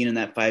used to seeing in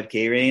that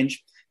 5K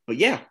range. But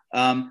yeah,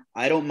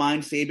 I don't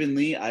mind Saban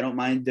Lee. I don't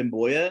mind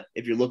Demboya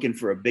if you're looking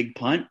for a big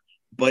punt.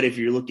 But if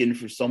you're looking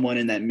for someone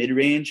in that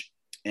mid-range,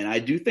 and I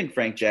do think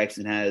Frank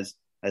Jackson has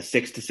a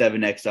 6 to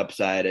 7x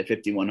upside at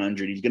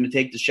 5,100, he's going to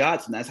take the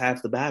shots, and that's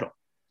half the battle.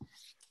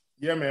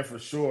 Yeah, man, for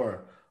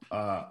sure.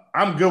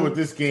 I'm good with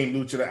this game,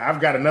 Lucha.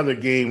 I've got another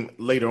game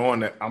later on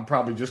that I'm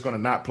probably just going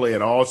to not play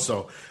at all.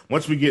 So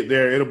once we get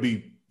there, it'll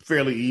be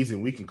fairly easy,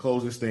 and we can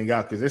close this thing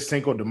out because it's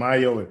Cinco de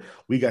Mayo, and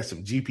we got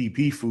some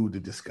GPP food to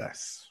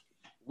discuss.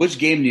 Which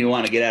game do you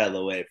want to get out of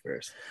the way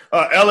first?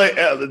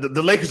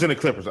 The Lakers and the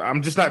Clippers.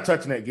 I'm just not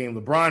touching that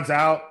game. LeBron's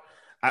out.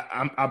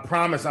 I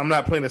promise I'm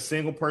not playing a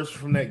single person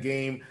from that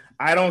game.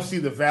 I don't see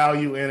the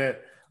value in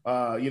it.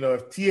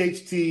 If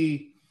THT,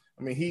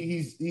 I mean,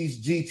 he's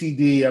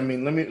GTD. I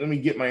mean, let me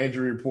get my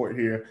injury report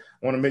here.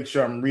 I want to make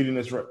sure I'm reading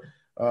this right.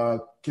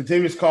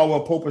 Kentavious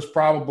Caldwell-Pope is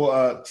probable.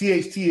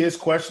 THT is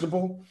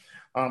questionable.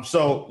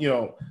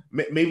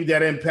 Maybe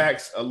that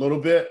impacts a little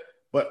bit.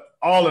 But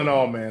all in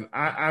all, man,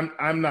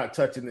 I'm not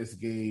touching this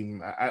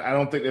game. I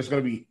don't think there's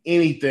going to be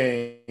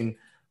anything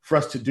for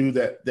us to do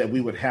that we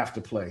would have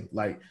to play.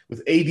 Like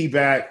with AD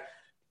back,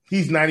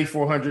 he's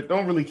 9,400.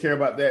 Don't really care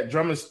about that.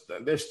 Drummond,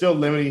 they're still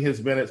limiting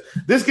his minutes.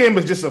 This game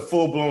is just a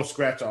full-blown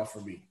scratch-off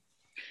for me.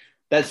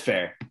 That's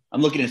fair.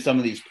 I'm looking at some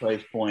of these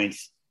price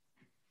points.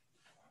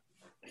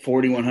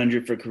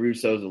 4,100 for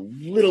Caruso is a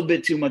little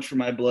bit too much for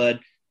my blood.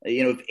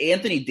 If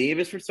Anthony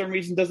Davis for some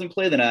reason doesn't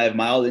play, then I have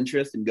mild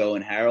interest in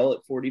going Harrell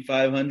at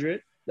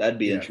 4,500. That'd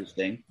be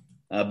interesting.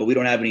 But we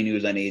don't have any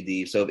news on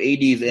AD. So if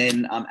AD's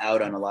in, I'm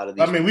out on a lot of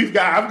these. I mean,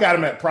 I've got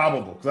him at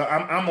probable.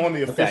 I'm on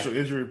the official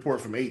injury report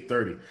from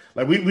 8:30.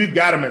 Like we've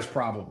got him as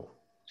probable.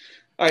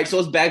 All right, so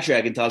let's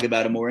backtrack and talk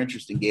about a more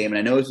interesting game. And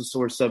I know it's a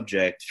sore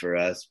subject for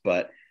us,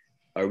 but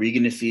are we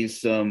going to see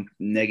some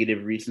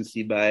negative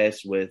recency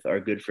bias with our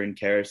good friend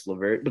Karis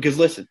LeVert? Because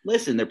listen,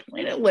 they're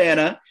playing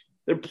Atlanta.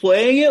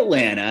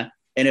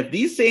 And if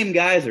these same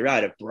guys are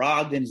out, if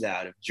Brogdon's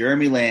out, if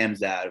Jeremy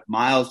Lamb's out, if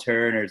Miles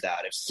Turner's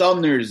out, if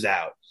Sumner's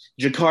out,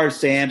 Jakar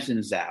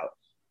Sampson's out,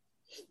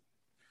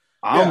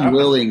 I'm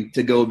willing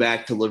to go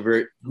back to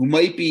LeVert, who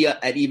might be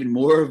at even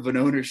more of an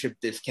ownership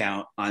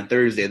discount on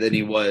Thursday than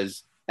he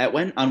was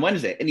on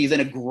Wednesday. And he's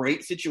in a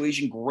great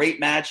situation, great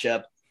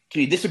matchup.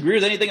 Can you disagree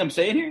with anything I'm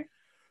saying here?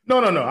 No.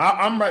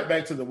 I'm right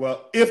back to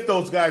if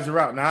those guys are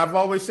out. Now, I've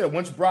always said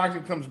once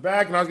Brogdon comes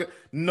back,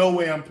 no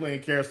way I'm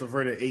playing Karis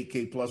LeVert at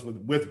 8K plus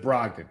with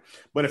Brogdon.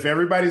 But if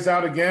everybody's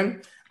out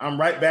again, I'm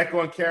right back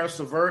on Karis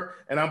LeVert,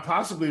 and I'm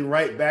possibly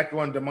right back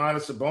on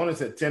Domantas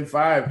Sabonis at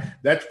 10.5.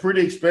 That's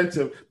pretty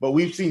expensive, but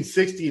we've seen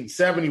 60 and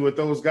 70 with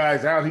those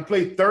guys out. He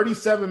played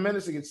 37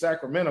 minutes against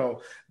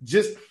Sacramento,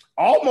 just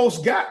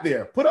almost got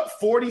there. Put up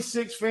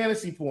 46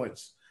 fantasy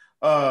points,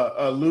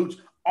 Luch.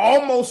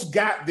 Almost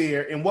got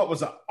there in what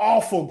was an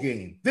awful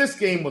game. This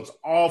game was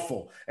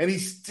awful, and he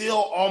still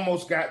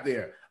almost got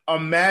there.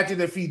 Imagine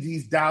if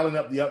he's dialing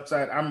up the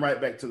upside. I'm right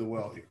back to the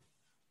well here.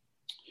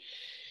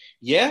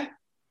 Yeah,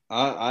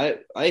 I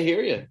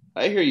hear you.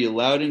 I hear you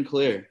loud and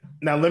clear.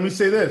 Now, let me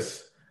say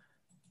this.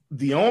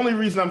 The only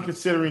reason I'm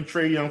considering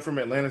Trae Young from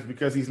Atlanta is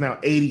because he's now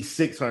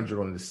 8,600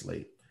 on this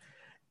slate.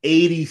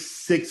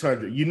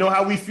 8,600. You know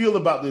how we feel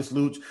about this,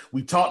 Luch.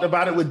 We talked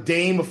about it with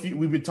Dame.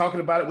 We've been talking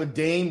about it with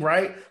Dame,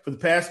 right, for the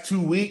past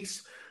 2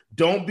 weeks.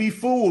 Don't be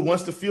fooled.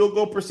 Once the field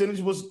goal percentage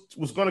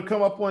was going to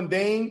come up on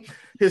Dame,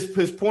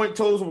 his point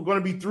totals were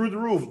going to be through the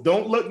roof.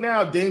 Don't look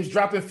now. Dame's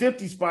dropping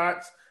 50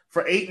 spots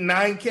for 8 and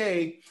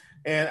 9K.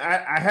 And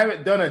I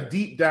haven't done a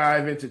deep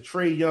dive into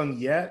Trae Young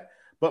yet.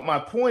 But my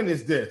point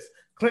is this.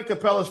 Clint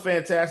Capella's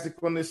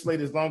fantastic on this slate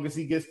as long as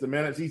he gets the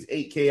minutes. He's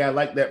 8K. I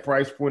like that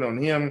price point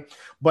on him.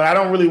 But I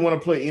don't really want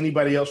to play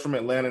anybody else from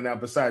Atlanta now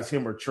besides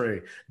him or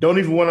Trae. Don't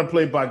even want to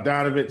play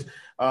Bogdanovich.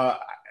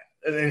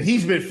 And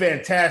he's been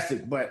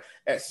fantastic. But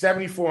at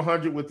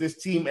 7,400 with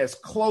this team as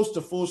close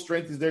to full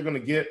strength as they're going to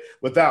get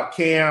without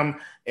Cam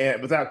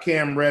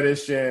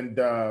Reddish and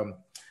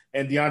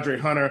DeAndre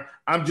Hunter,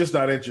 I'm just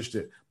not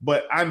interested.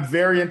 But I'm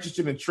very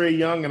interested in Trae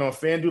Young, and on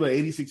FanDuel at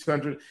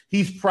 8,600,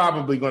 he's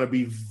probably going to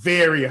be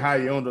very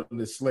high owned on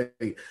this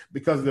slate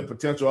because of the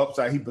potential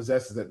upside he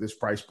possesses at this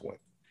price point.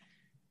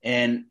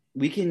 And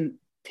we can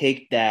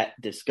take that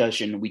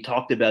discussion. We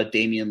talked about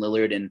Damian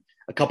Lillard in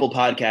a couple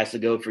podcasts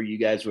ago for you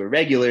guys who are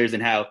regulars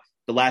and how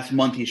the last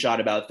month he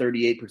shot about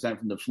 38%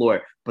 from the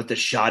floor, but the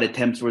shot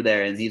attempts were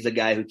there, and he's a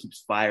guy who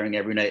keeps firing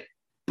every night.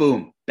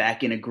 Boom,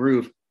 back in a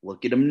groove.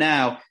 Look at him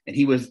now, and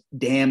he was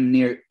damn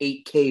near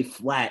 8K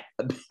flat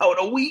about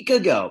a week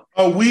ago.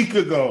 And we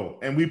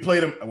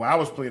played him. Well, I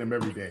was playing him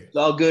every day. It's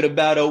all good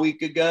about a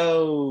week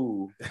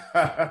ago.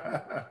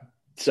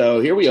 So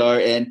here we are,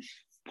 and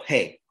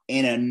hey,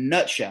 in a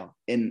nutshell,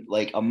 in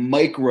like a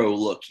micro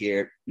look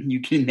here, you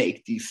can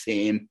make the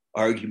same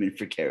argument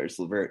for Karis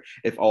LeVert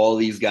if all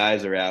these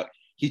guys are out.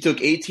 He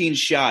took 18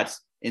 shots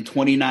in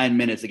 29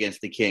 minutes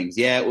against the Kings.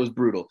 Yeah, it was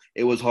brutal.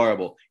 It was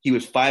horrible. He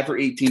was 5 for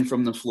 18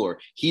 from the floor.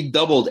 He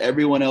doubled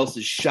everyone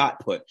else's shot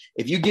put.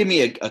 If you give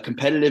me a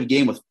competitive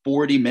game with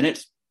 40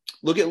 minutes,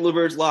 look at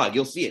LeVert's log.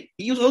 You'll see it.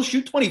 He'll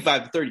shoot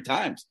 25 to 30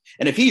 times.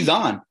 And if he's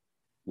on,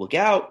 look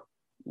out.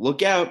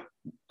 Look out.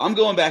 I'm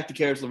going back to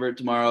Caris LeVert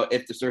tomorrow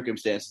if the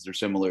circumstances are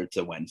similar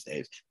to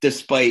Wednesday's,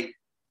 despite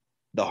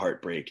the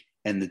heartbreak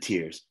and the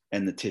tears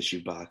and the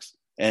tissue box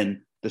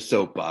and the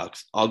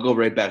soapbox. I'll go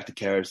right back to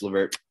Caris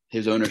LeVert.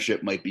 His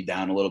ownership might be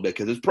down a little bit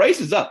because his price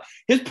is up.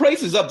 His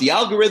price is up. The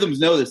algorithms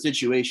know the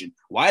situation.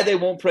 Why they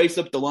won't price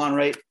up DeLon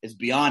Wright is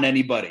beyond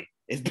anybody.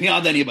 It's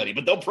beyond anybody.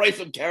 But they'll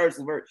price up Caris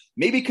LeVert.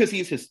 Maybe because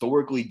he's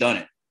historically done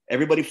it.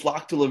 Everybody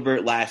flocked to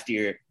LeVert last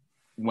year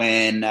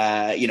when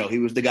he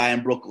was the guy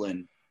in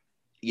Brooklyn.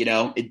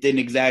 It didn't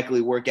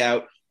exactly work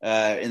out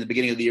in the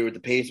beginning of the year with the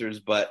Pacers,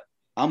 but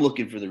I'm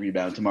looking for the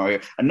rebound tomorrow.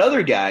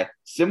 Another guy,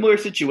 similar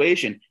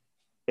situation.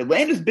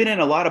 Atlanta's been in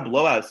a lot of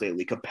blowouts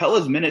lately.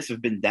 Capella's minutes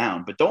have been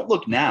down, but don't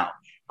look now.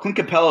 Clint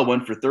Capella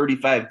went for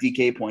 35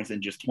 DK points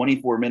in just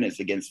 24 minutes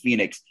against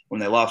Phoenix when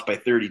they lost by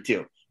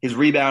 32. His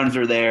rebounds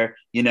are there.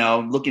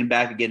 Looking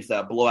back against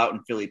that blowout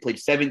in Philly, played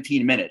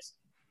 17 minutes.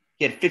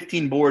 He had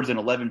 15 boards and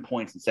 11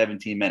 points in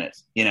 17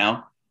 minutes.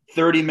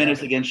 30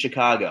 minutes against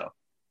Chicago,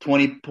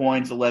 20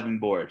 points, 11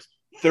 boards.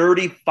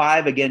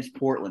 35 against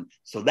Portland.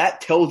 So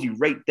that tells you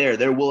right there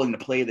they're willing to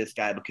play this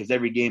guy because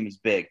every game is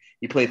big.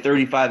 He played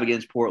 35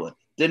 against Portland.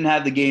 Didn't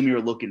have the game you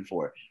were looking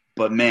for.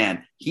 But,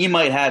 man, he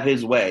might have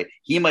his way.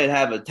 He might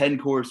have a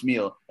 10-course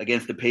meal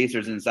against the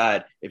Pacers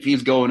inside if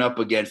he's going up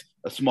against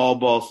a small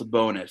ball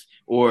Sabonis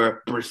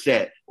or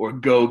Brissett or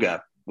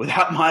Goga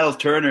without Miles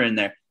Turner in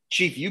there.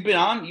 Chief, you've been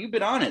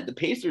on it. The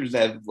Pacers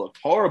have looked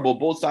horrible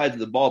both sides of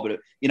the ball, but,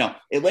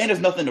 Atlanta's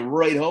nothing to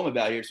write home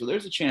about here, so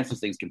there's a chance this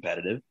thing's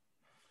competitive.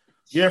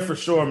 Yeah, for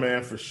sure,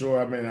 man, for sure.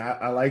 I mean,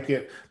 I like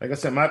it. Like I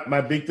said,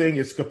 my big thing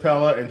is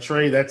Capella and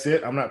Trey. That's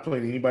it. I'm not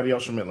playing anybody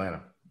else from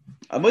Atlanta.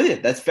 I'm with you.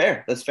 That's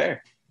fair.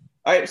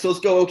 All right, so let's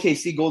go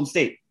OKC Golden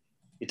State.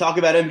 You talk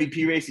about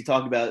MVP race. You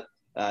talk about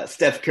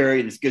Steph Curry,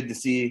 and it's good to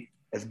see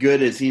as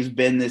good as he's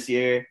been this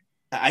year.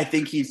 I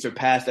think he's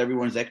surpassed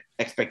everyone's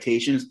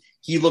expectations.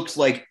 He looks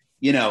like,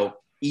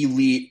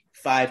 elite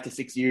 5 to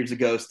 6 years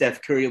ago.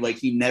 Steph Curry, like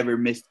he never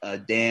missed a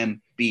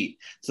damn beat.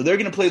 So they're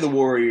going to play the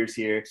Warriors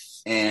here,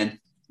 and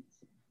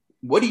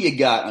what do you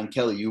got on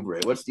Kelly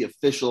Oubre? What's the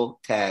official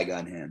tag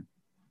on him?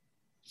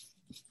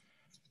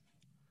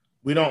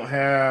 We don't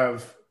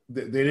have –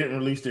 they didn't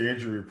release their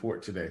injury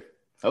report today.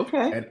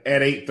 Okay. At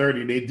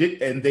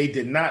 8:30. They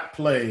did not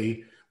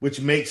play,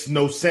 which makes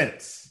no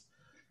sense.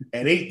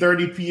 At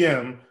 8:30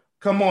 p.m.,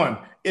 come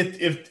on.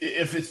 If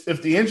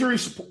the injury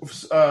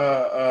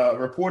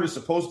report is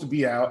supposed to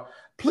be out,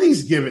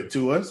 please give it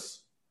to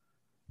us.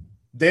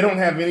 They don't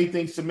have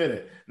anything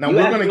submitted. Now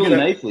we're going to get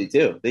nicely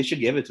too. They should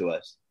give it to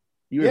us.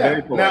 You were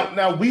very polite.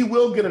 Now we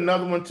will get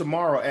another one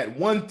tomorrow at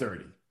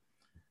 1:30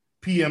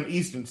 p.m.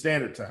 Eastern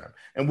Standard Time,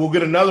 and we'll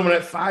get another one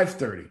at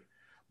 5:30.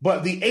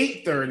 But the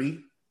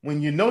 8:30,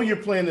 when you're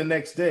playing the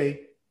next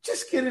day,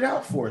 just get it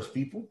out for us,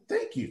 people.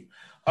 Thank you.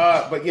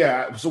 But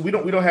yeah, so we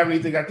don't have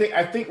anything.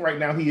 I think right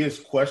now he is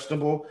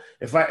questionable.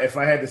 If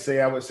I had to say,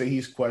 I would say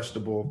he's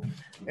questionable,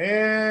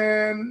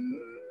 and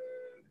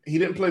he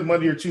didn't play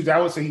Monday or Tuesday.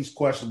 I would say he's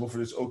questionable for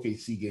this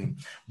OKC game.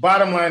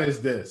 Bottom line is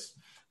this.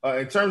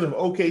 In terms of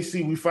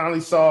OKC, we finally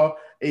saw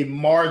a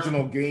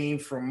marginal gain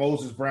from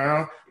Moses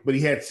Brown, but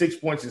he had 6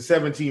 points and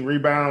 17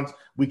 rebounds.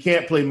 We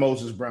can't play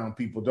Moses Brown,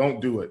 people.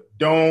 Don't do it.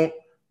 Don't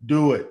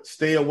do it.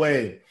 Stay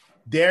away.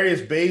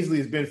 Darius Bazley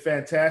has been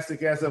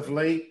fantastic as of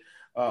late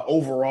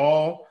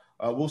overall.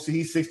 We'll see.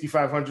 He's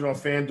 6,500 on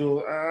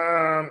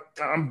FanDuel.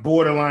 I'm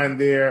borderline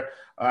there.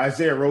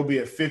 Isaiah Roby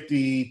at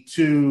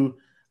 52.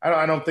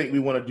 I don't think we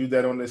want to do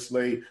that on this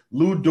slate.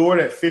 Lou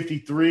Dort at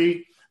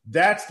 53.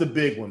 That's the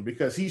big one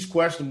because he's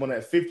questionable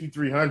at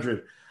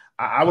 5,300.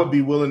 I would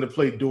be willing to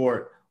play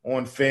Dort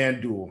on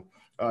FanDuel.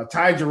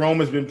 Ty Jerome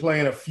has been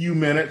playing a few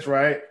minutes,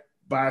 right?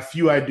 By a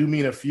few, I do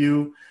mean a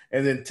few.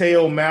 And then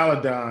Teo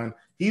Maladon,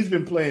 he's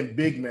been playing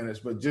big minutes,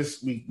 but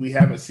just we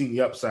haven't seen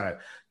the upside.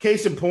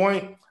 Case in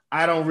point,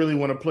 I don't really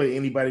want to play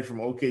anybody from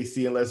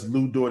OKC unless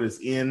Lou Dort is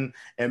in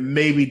and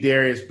maybe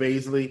Darius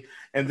Bazley.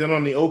 And then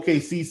on the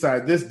OKC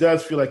side, this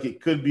does feel like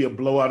it could be a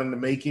blowout in the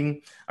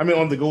making. I mean,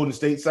 on the Golden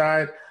State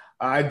side,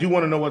 I do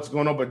want to know what's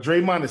going on, but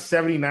Draymond is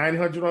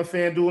 7,900 on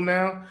FanDuel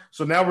now.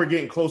 So now we're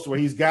getting close to where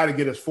he's got to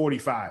get us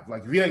 45.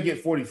 Like, if he doesn't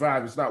get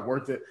 45, it's not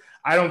worth it.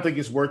 I don't think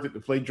it's worth it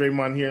to play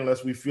Draymond here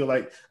unless we feel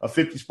like a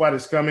 50 spot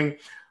is coming.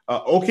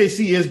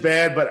 OKC is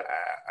bad, but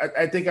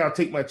I think I'll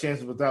take my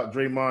chances without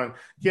Draymond.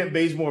 Kent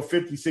Bazemore,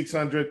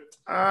 5,600.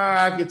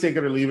 I can take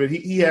it or leave it.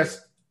 He has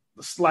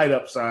a slight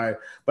upside.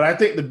 But I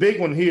think the big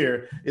one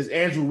here is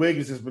Andrew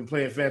Wiggins has been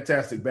playing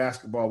fantastic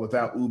basketball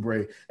without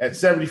Oubre. At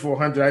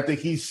 7,400, I think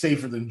he's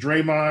safer than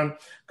Draymond.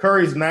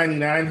 Curry's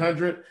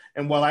 9,900.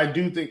 And while I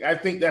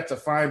think that's a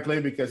fine play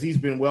because he's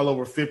been well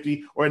over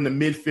 50 or in the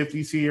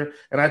mid-50s here,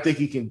 and I think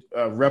he can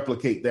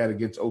replicate that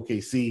against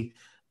OKC.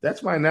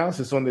 That's my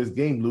analysis on this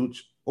game, Luch.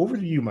 Over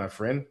to you, my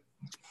friend.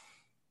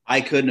 I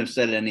couldn't have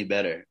said it any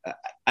better.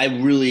 I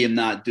really am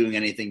not doing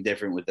anything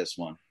different with this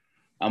one.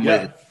 I'm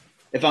with it.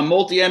 If I'm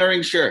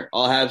multi-entering, sure,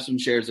 I'll have some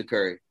shares of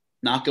Curry.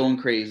 Not going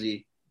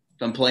crazy.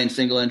 If I'm playing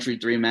single entry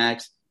 3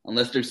 max,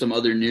 unless there's some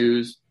other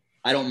news,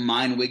 I don't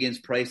mind Wiggins'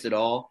 price at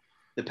all,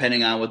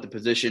 depending on what the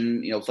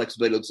position,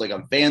 flexibility looks like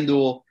on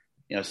FanDuel,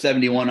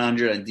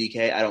 7,100 on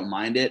DK. I don't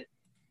mind it.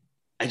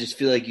 I just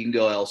feel like you can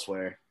go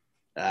elsewhere.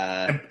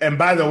 And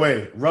by the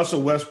way,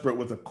 Russell Westbrook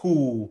with a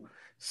cool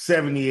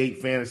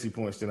 78 fantasy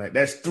points tonight.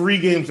 That's 3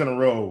 games in a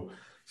row,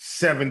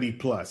 70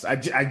 plus.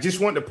 I just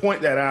want to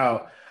point that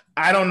out.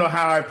 I don't know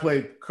how I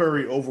played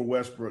Curry over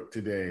Westbrook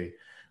today.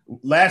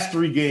 Last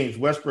 3 games,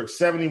 Westbrook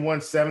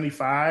 71,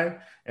 75,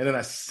 and then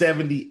a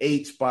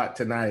 78 spot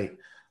tonight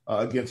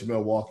against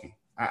Milwaukee.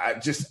 I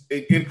just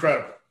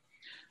incredible.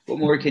 What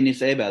more can you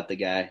say about the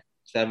guy?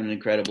 He's having an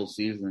incredible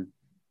season.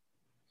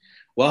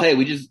 Well, hey,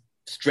 we just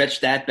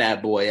stretched that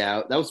bad boy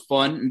out. That was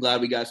fun. I'm glad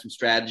we got some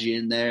strategy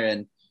in there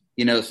and,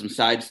 some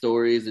side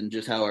stories and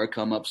just how our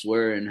come-ups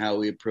were and how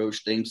we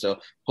approached things. So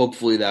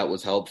hopefully that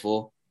was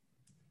helpful.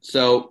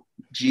 So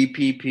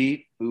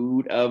GPP,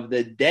 food of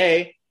the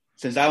day.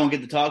 Since I won't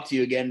get to talk to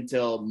you again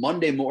until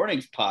Monday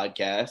morning's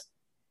podcast,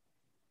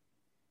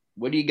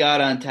 what do you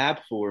got on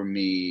tap for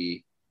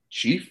me,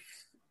 Chief?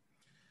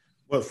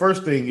 Well,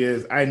 first thing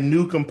is I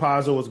knew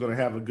Campazzo was going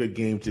to have a good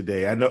game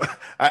today. I know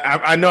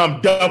I'm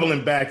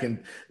doubling back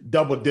and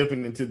double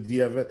dipping into the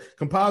DFS.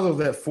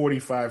 Campazzo's at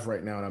 45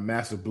 right now in a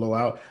massive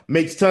blowout.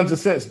 Makes tons of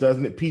sense,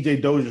 doesn't it?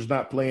 PJ Dozier's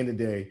not playing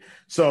today,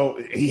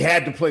 so he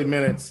had to play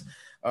minutes.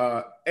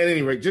 At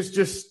any rate,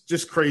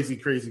 just crazy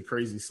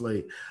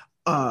slate.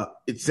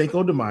 It's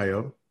Cinco de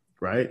Mayo,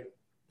 right?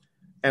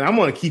 And I'm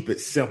going to keep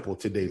it simple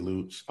today,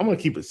 Luch. I'm going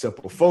to keep it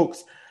simple.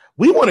 Folks,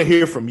 we want to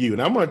hear from you.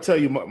 And I'm going to tell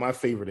you what my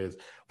favorite is.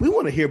 We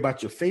want to hear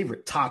about your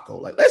favorite taco.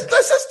 Like, let's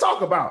just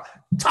talk about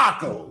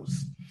tacos.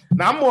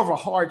 Now, I'm more of a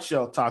hard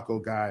shell taco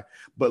guy,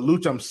 but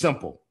Luch, I'm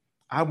simple.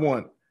 I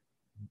want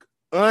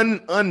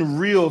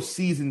unreal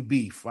seasoned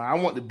beef. I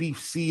want the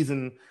beef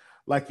seasoned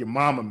like your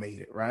mama made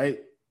it, right?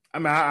 I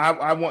mean,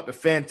 I want the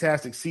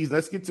fantastic season.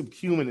 Let's get some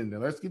cumin in there.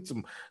 Let's get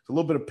a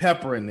little bit of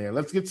pepper in there.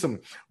 Let's get a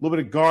little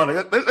bit of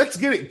garlic. Let's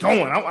get it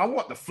going. I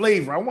want the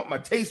flavor. I want my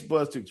taste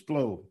buds to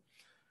explode.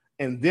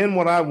 And then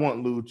what I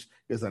want, Luch,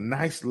 is a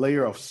nice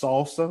layer of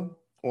salsa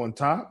on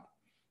top,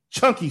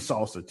 chunky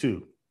salsa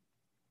too.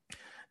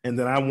 And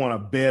then I want a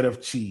bed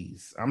of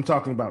cheese. I'm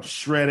talking about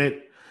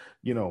shredded,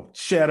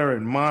 cheddar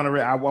and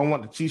Monterey. I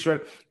want the cheese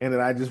shredded. And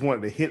then I just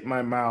want it to hit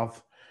my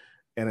mouth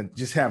and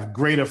just have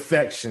great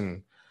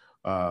affection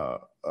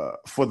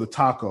for the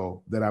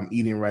taco that I'm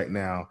eating right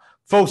now.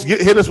 Folks,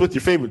 hit us with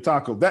your favorite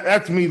taco.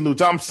 That's me,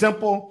 Luch. I'm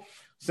simple.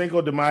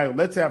 Cinco de Mayo.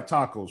 Let's have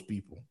tacos,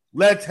 people.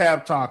 Let's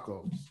have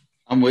tacos.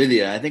 I'm with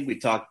you. I think we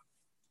talked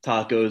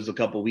tacos a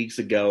couple weeks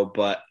ago,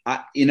 but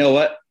you know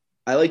what?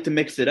 I like to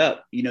mix it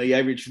up. You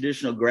have your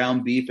traditional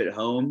ground beef at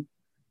home.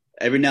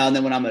 Every now and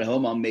then when I'm at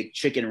home, I'll make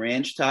chicken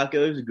ranch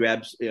tacos,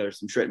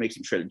 make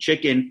some shredded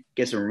chicken,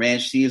 get some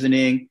ranch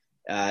seasoning.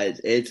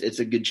 It's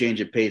a good change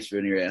of pace for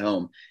when you're at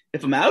home.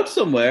 If I'm out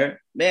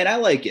somewhere, man, I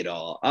like it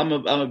all. I'm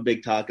a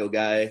big taco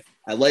guy.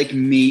 I like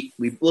meat.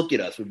 Look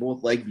at us. We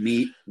both like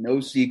meat.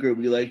 No secret.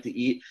 We like to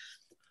eat.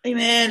 Hey,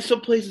 man,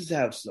 some places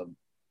have some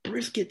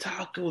brisket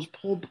tacos,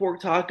 pulled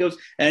pork tacos.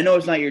 And I know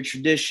it's not your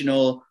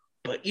traditional,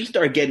 but you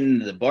start getting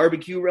into the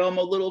barbecue realm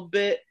a little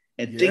bit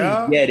and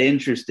things get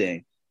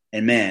interesting.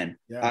 And man,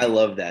 I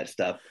love that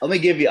stuff. I'll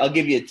give you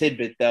a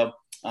tidbit though.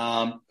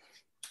 I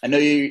know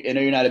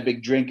you're not a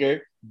big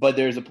drinker, but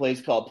there's a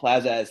place called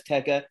Plaza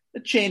Azteca, a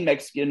chain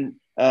Mexican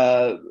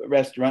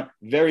restaurant.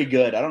 Very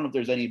good. I don't know if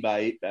there's any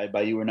by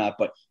you or not,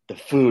 but the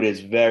food is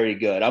very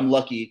good. I'm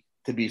lucky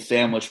to be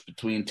sandwiched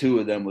between 2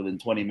 of them within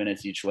 20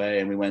 minutes each way.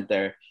 And we went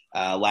there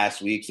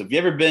last week. So if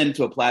you've ever been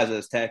to a Plaza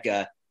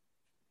Azteca,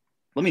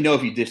 let me know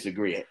if you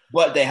disagree.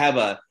 But they have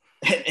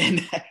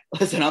and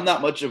listen, I'm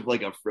not much of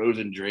like a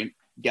frozen drink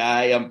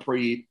guy. I'm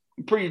pretty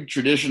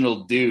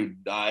traditional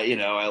dude.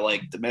 I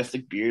like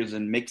domestic beers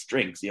and mixed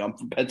drinks. I'm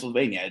from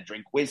Pennsylvania. I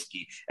drink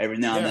whiskey. Every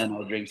now and then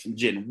I'll drink some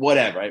gin,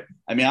 whatever.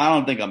 I mean, I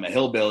don't think I'm a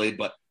hillbilly,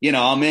 but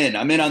I'm in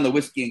on the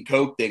whiskey and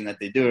Coke thing that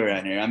they do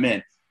around here. I'm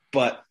in.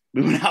 But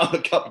we went out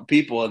with a couple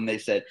people and they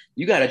said,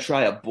 you got to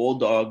try a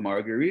Bulldog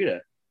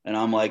margarita. And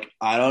I'm like,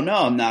 I don't know.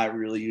 I'm not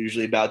really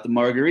usually about the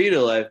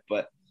margarita life,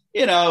 but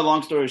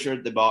long story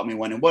short, they bought me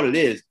one. And what it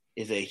is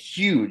a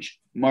huge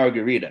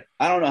margarita.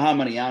 I don't know how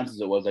many ounces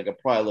it was. I could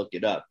probably look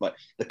it up, but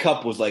the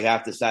cup was like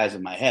half the size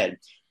of my head.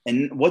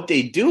 And what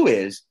they do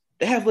is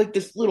they have like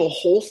this little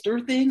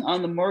holster thing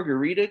on the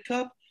margarita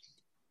cup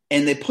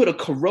and they put a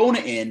Corona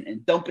in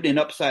and dump it in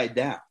upside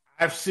down.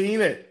 I've seen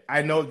it.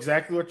 I know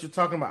exactly what you're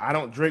talking about. I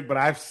don't drink, but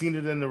I've seen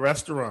it in the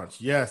restaurants.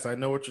 Yes, I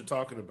know what you're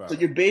talking about. So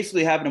you're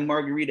basically having a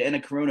margarita and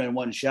a Corona in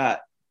one shot.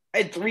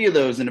 I had 3 of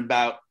those in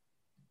about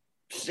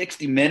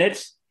 60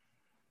 minutes.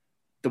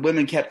 The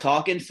women kept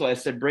talking, so I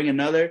said, bring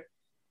another.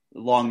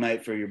 Long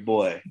night for your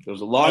boy. It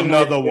was a long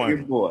night for your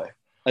boy.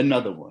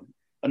 Another one.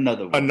 But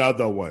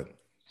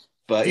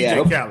But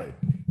DJ Khaled.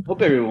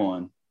 Hope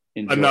everyone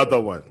enjoyed another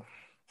it. one.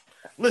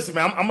 Listen,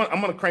 man, I'm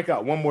gonna crank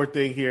out one more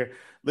thing here.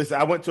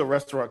 Listen, I went to a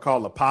restaurant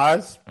called La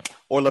Paz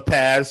or La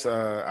Paz.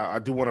 I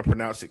do want to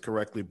pronounce it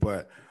correctly,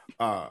 but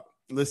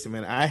listen,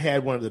 man, I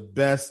had one of the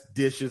best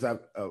dishes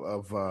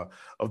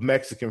of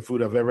Mexican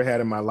food I've ever had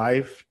in my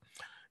life.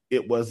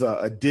 It was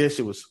a dish.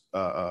 It was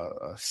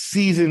a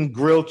seasoned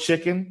grilled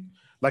chicken,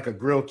 like a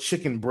grilled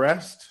chicken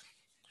breast,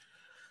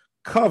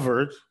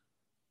 covered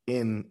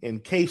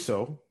in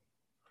queso,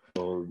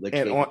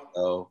 and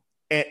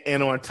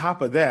on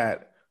top of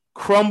that,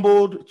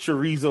 crumbled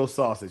chorizo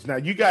sausage. Now,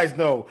 you guys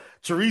know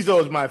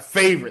chorizo is my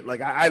favorite.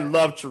 Like, I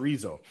love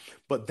chorizo,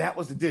 but that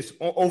was the dish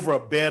over a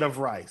bed of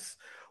rice.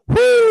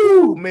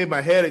 Woo! Made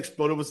my head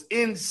explode. It was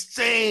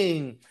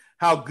insane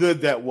how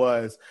good that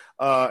was.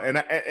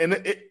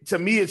 To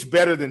me, it's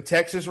better than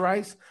Texas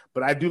rice,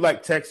 but I do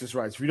like Texas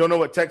rice. If you don't know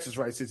what Texas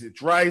rice is,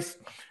 it's rice.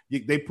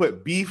 They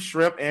put beef,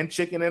 shrimp, and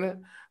chicken in it,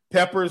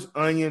 peppers,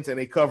 onions, and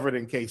they cover it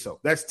in queso.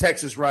 That's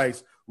Texas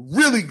rice.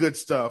 Really good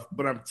stuff,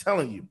 but I'm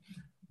telling you,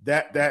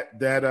 that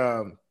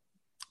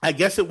I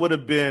guess it would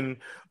have been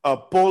a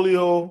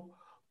pollo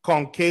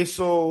con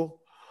queso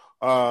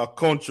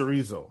con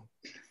chorizo.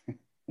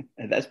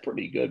 That's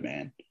pretty good,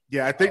 man.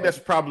 Yeah, I think that's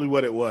probably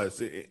what it was.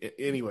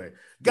 Anyway,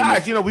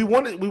 guys, we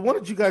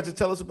wanted you guys to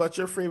tell us about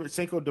your favorite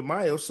Cinco de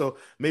Mayo. So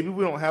maybe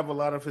we don't have a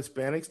lot of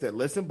Hispanics that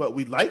listen, but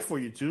we'd like for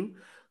you to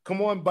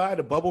come on by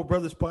the Bubble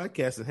Brothers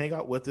podcast and hang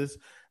out with us.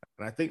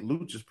 And I think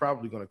Luch is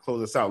probably going to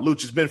close us out.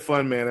 Luch, it's been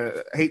fun, man.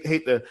 I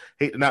hate to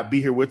not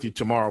be here with you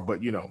tomorrow,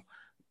 but you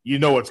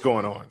know what's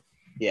going on.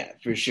 Yeah,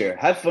 for sure.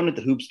 Have fun at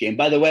the Hoops game.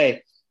 By the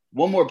way,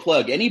 one more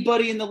plug.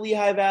 Anybody in the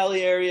Lehigh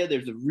Valley area,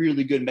 there's a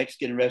really good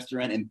Mexican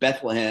restaurant in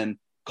Bethlehem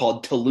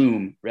called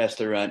Tulum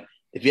Restaurant.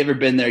 If you've ever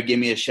been there, give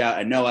me a shout.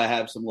 I know I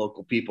have some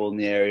local people in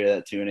the area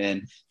that tune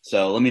in.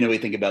 So let me know what you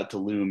think about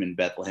Tulum in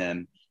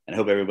Bethlehem. And I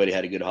hope everybody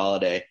had a good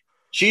holiday.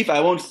 Chief, I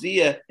won't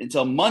see you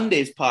until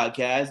Monday's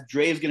podcast.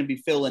 Dre's going to be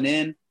filling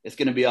in. It's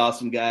going to be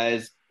awesome,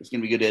 guys. It's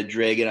going to be good to have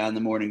Dre get on the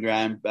morning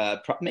grind.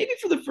 Maybe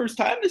for the first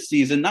time this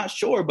season, not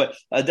sure, but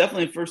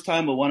definitely the first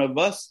time with one of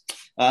us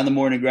on the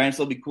morning grind.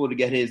 So it'll be cool to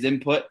get his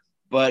input.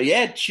 But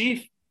yeah,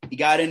 Chief, you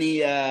got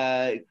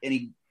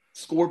any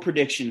score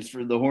predictions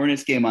for the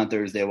Hornets game on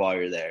Thursday while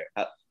you're there?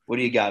 What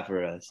do you got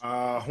for us?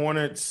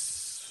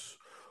 Hornets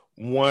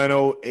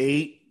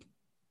 108.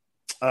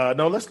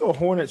 No, let's go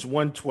Hornets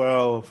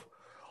 112.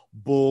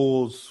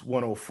 Bulls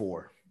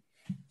 104.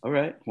 All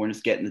right.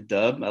 Hornets getting the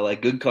dub. I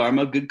like good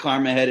karma. Good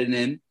karma heading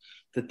in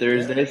to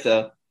Thursday. Yeah.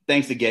 So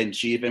thanks again,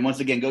 Chief. And once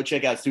again, go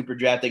check out Super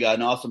Draft. They got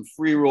an awesome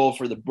free roll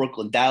for the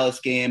Brooklyn-Dallas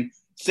game.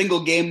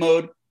 Single game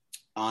mode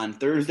on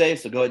Thursday.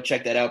 So go ahead and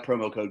check that out.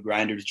 Promo code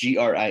Grinders,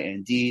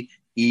 GRINDERS.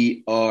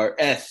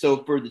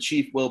 So for the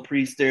Chief, Will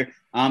Priester,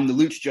 I'm the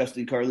Luch,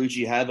 Justin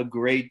Carlucci. Have a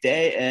great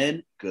day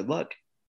and good luck.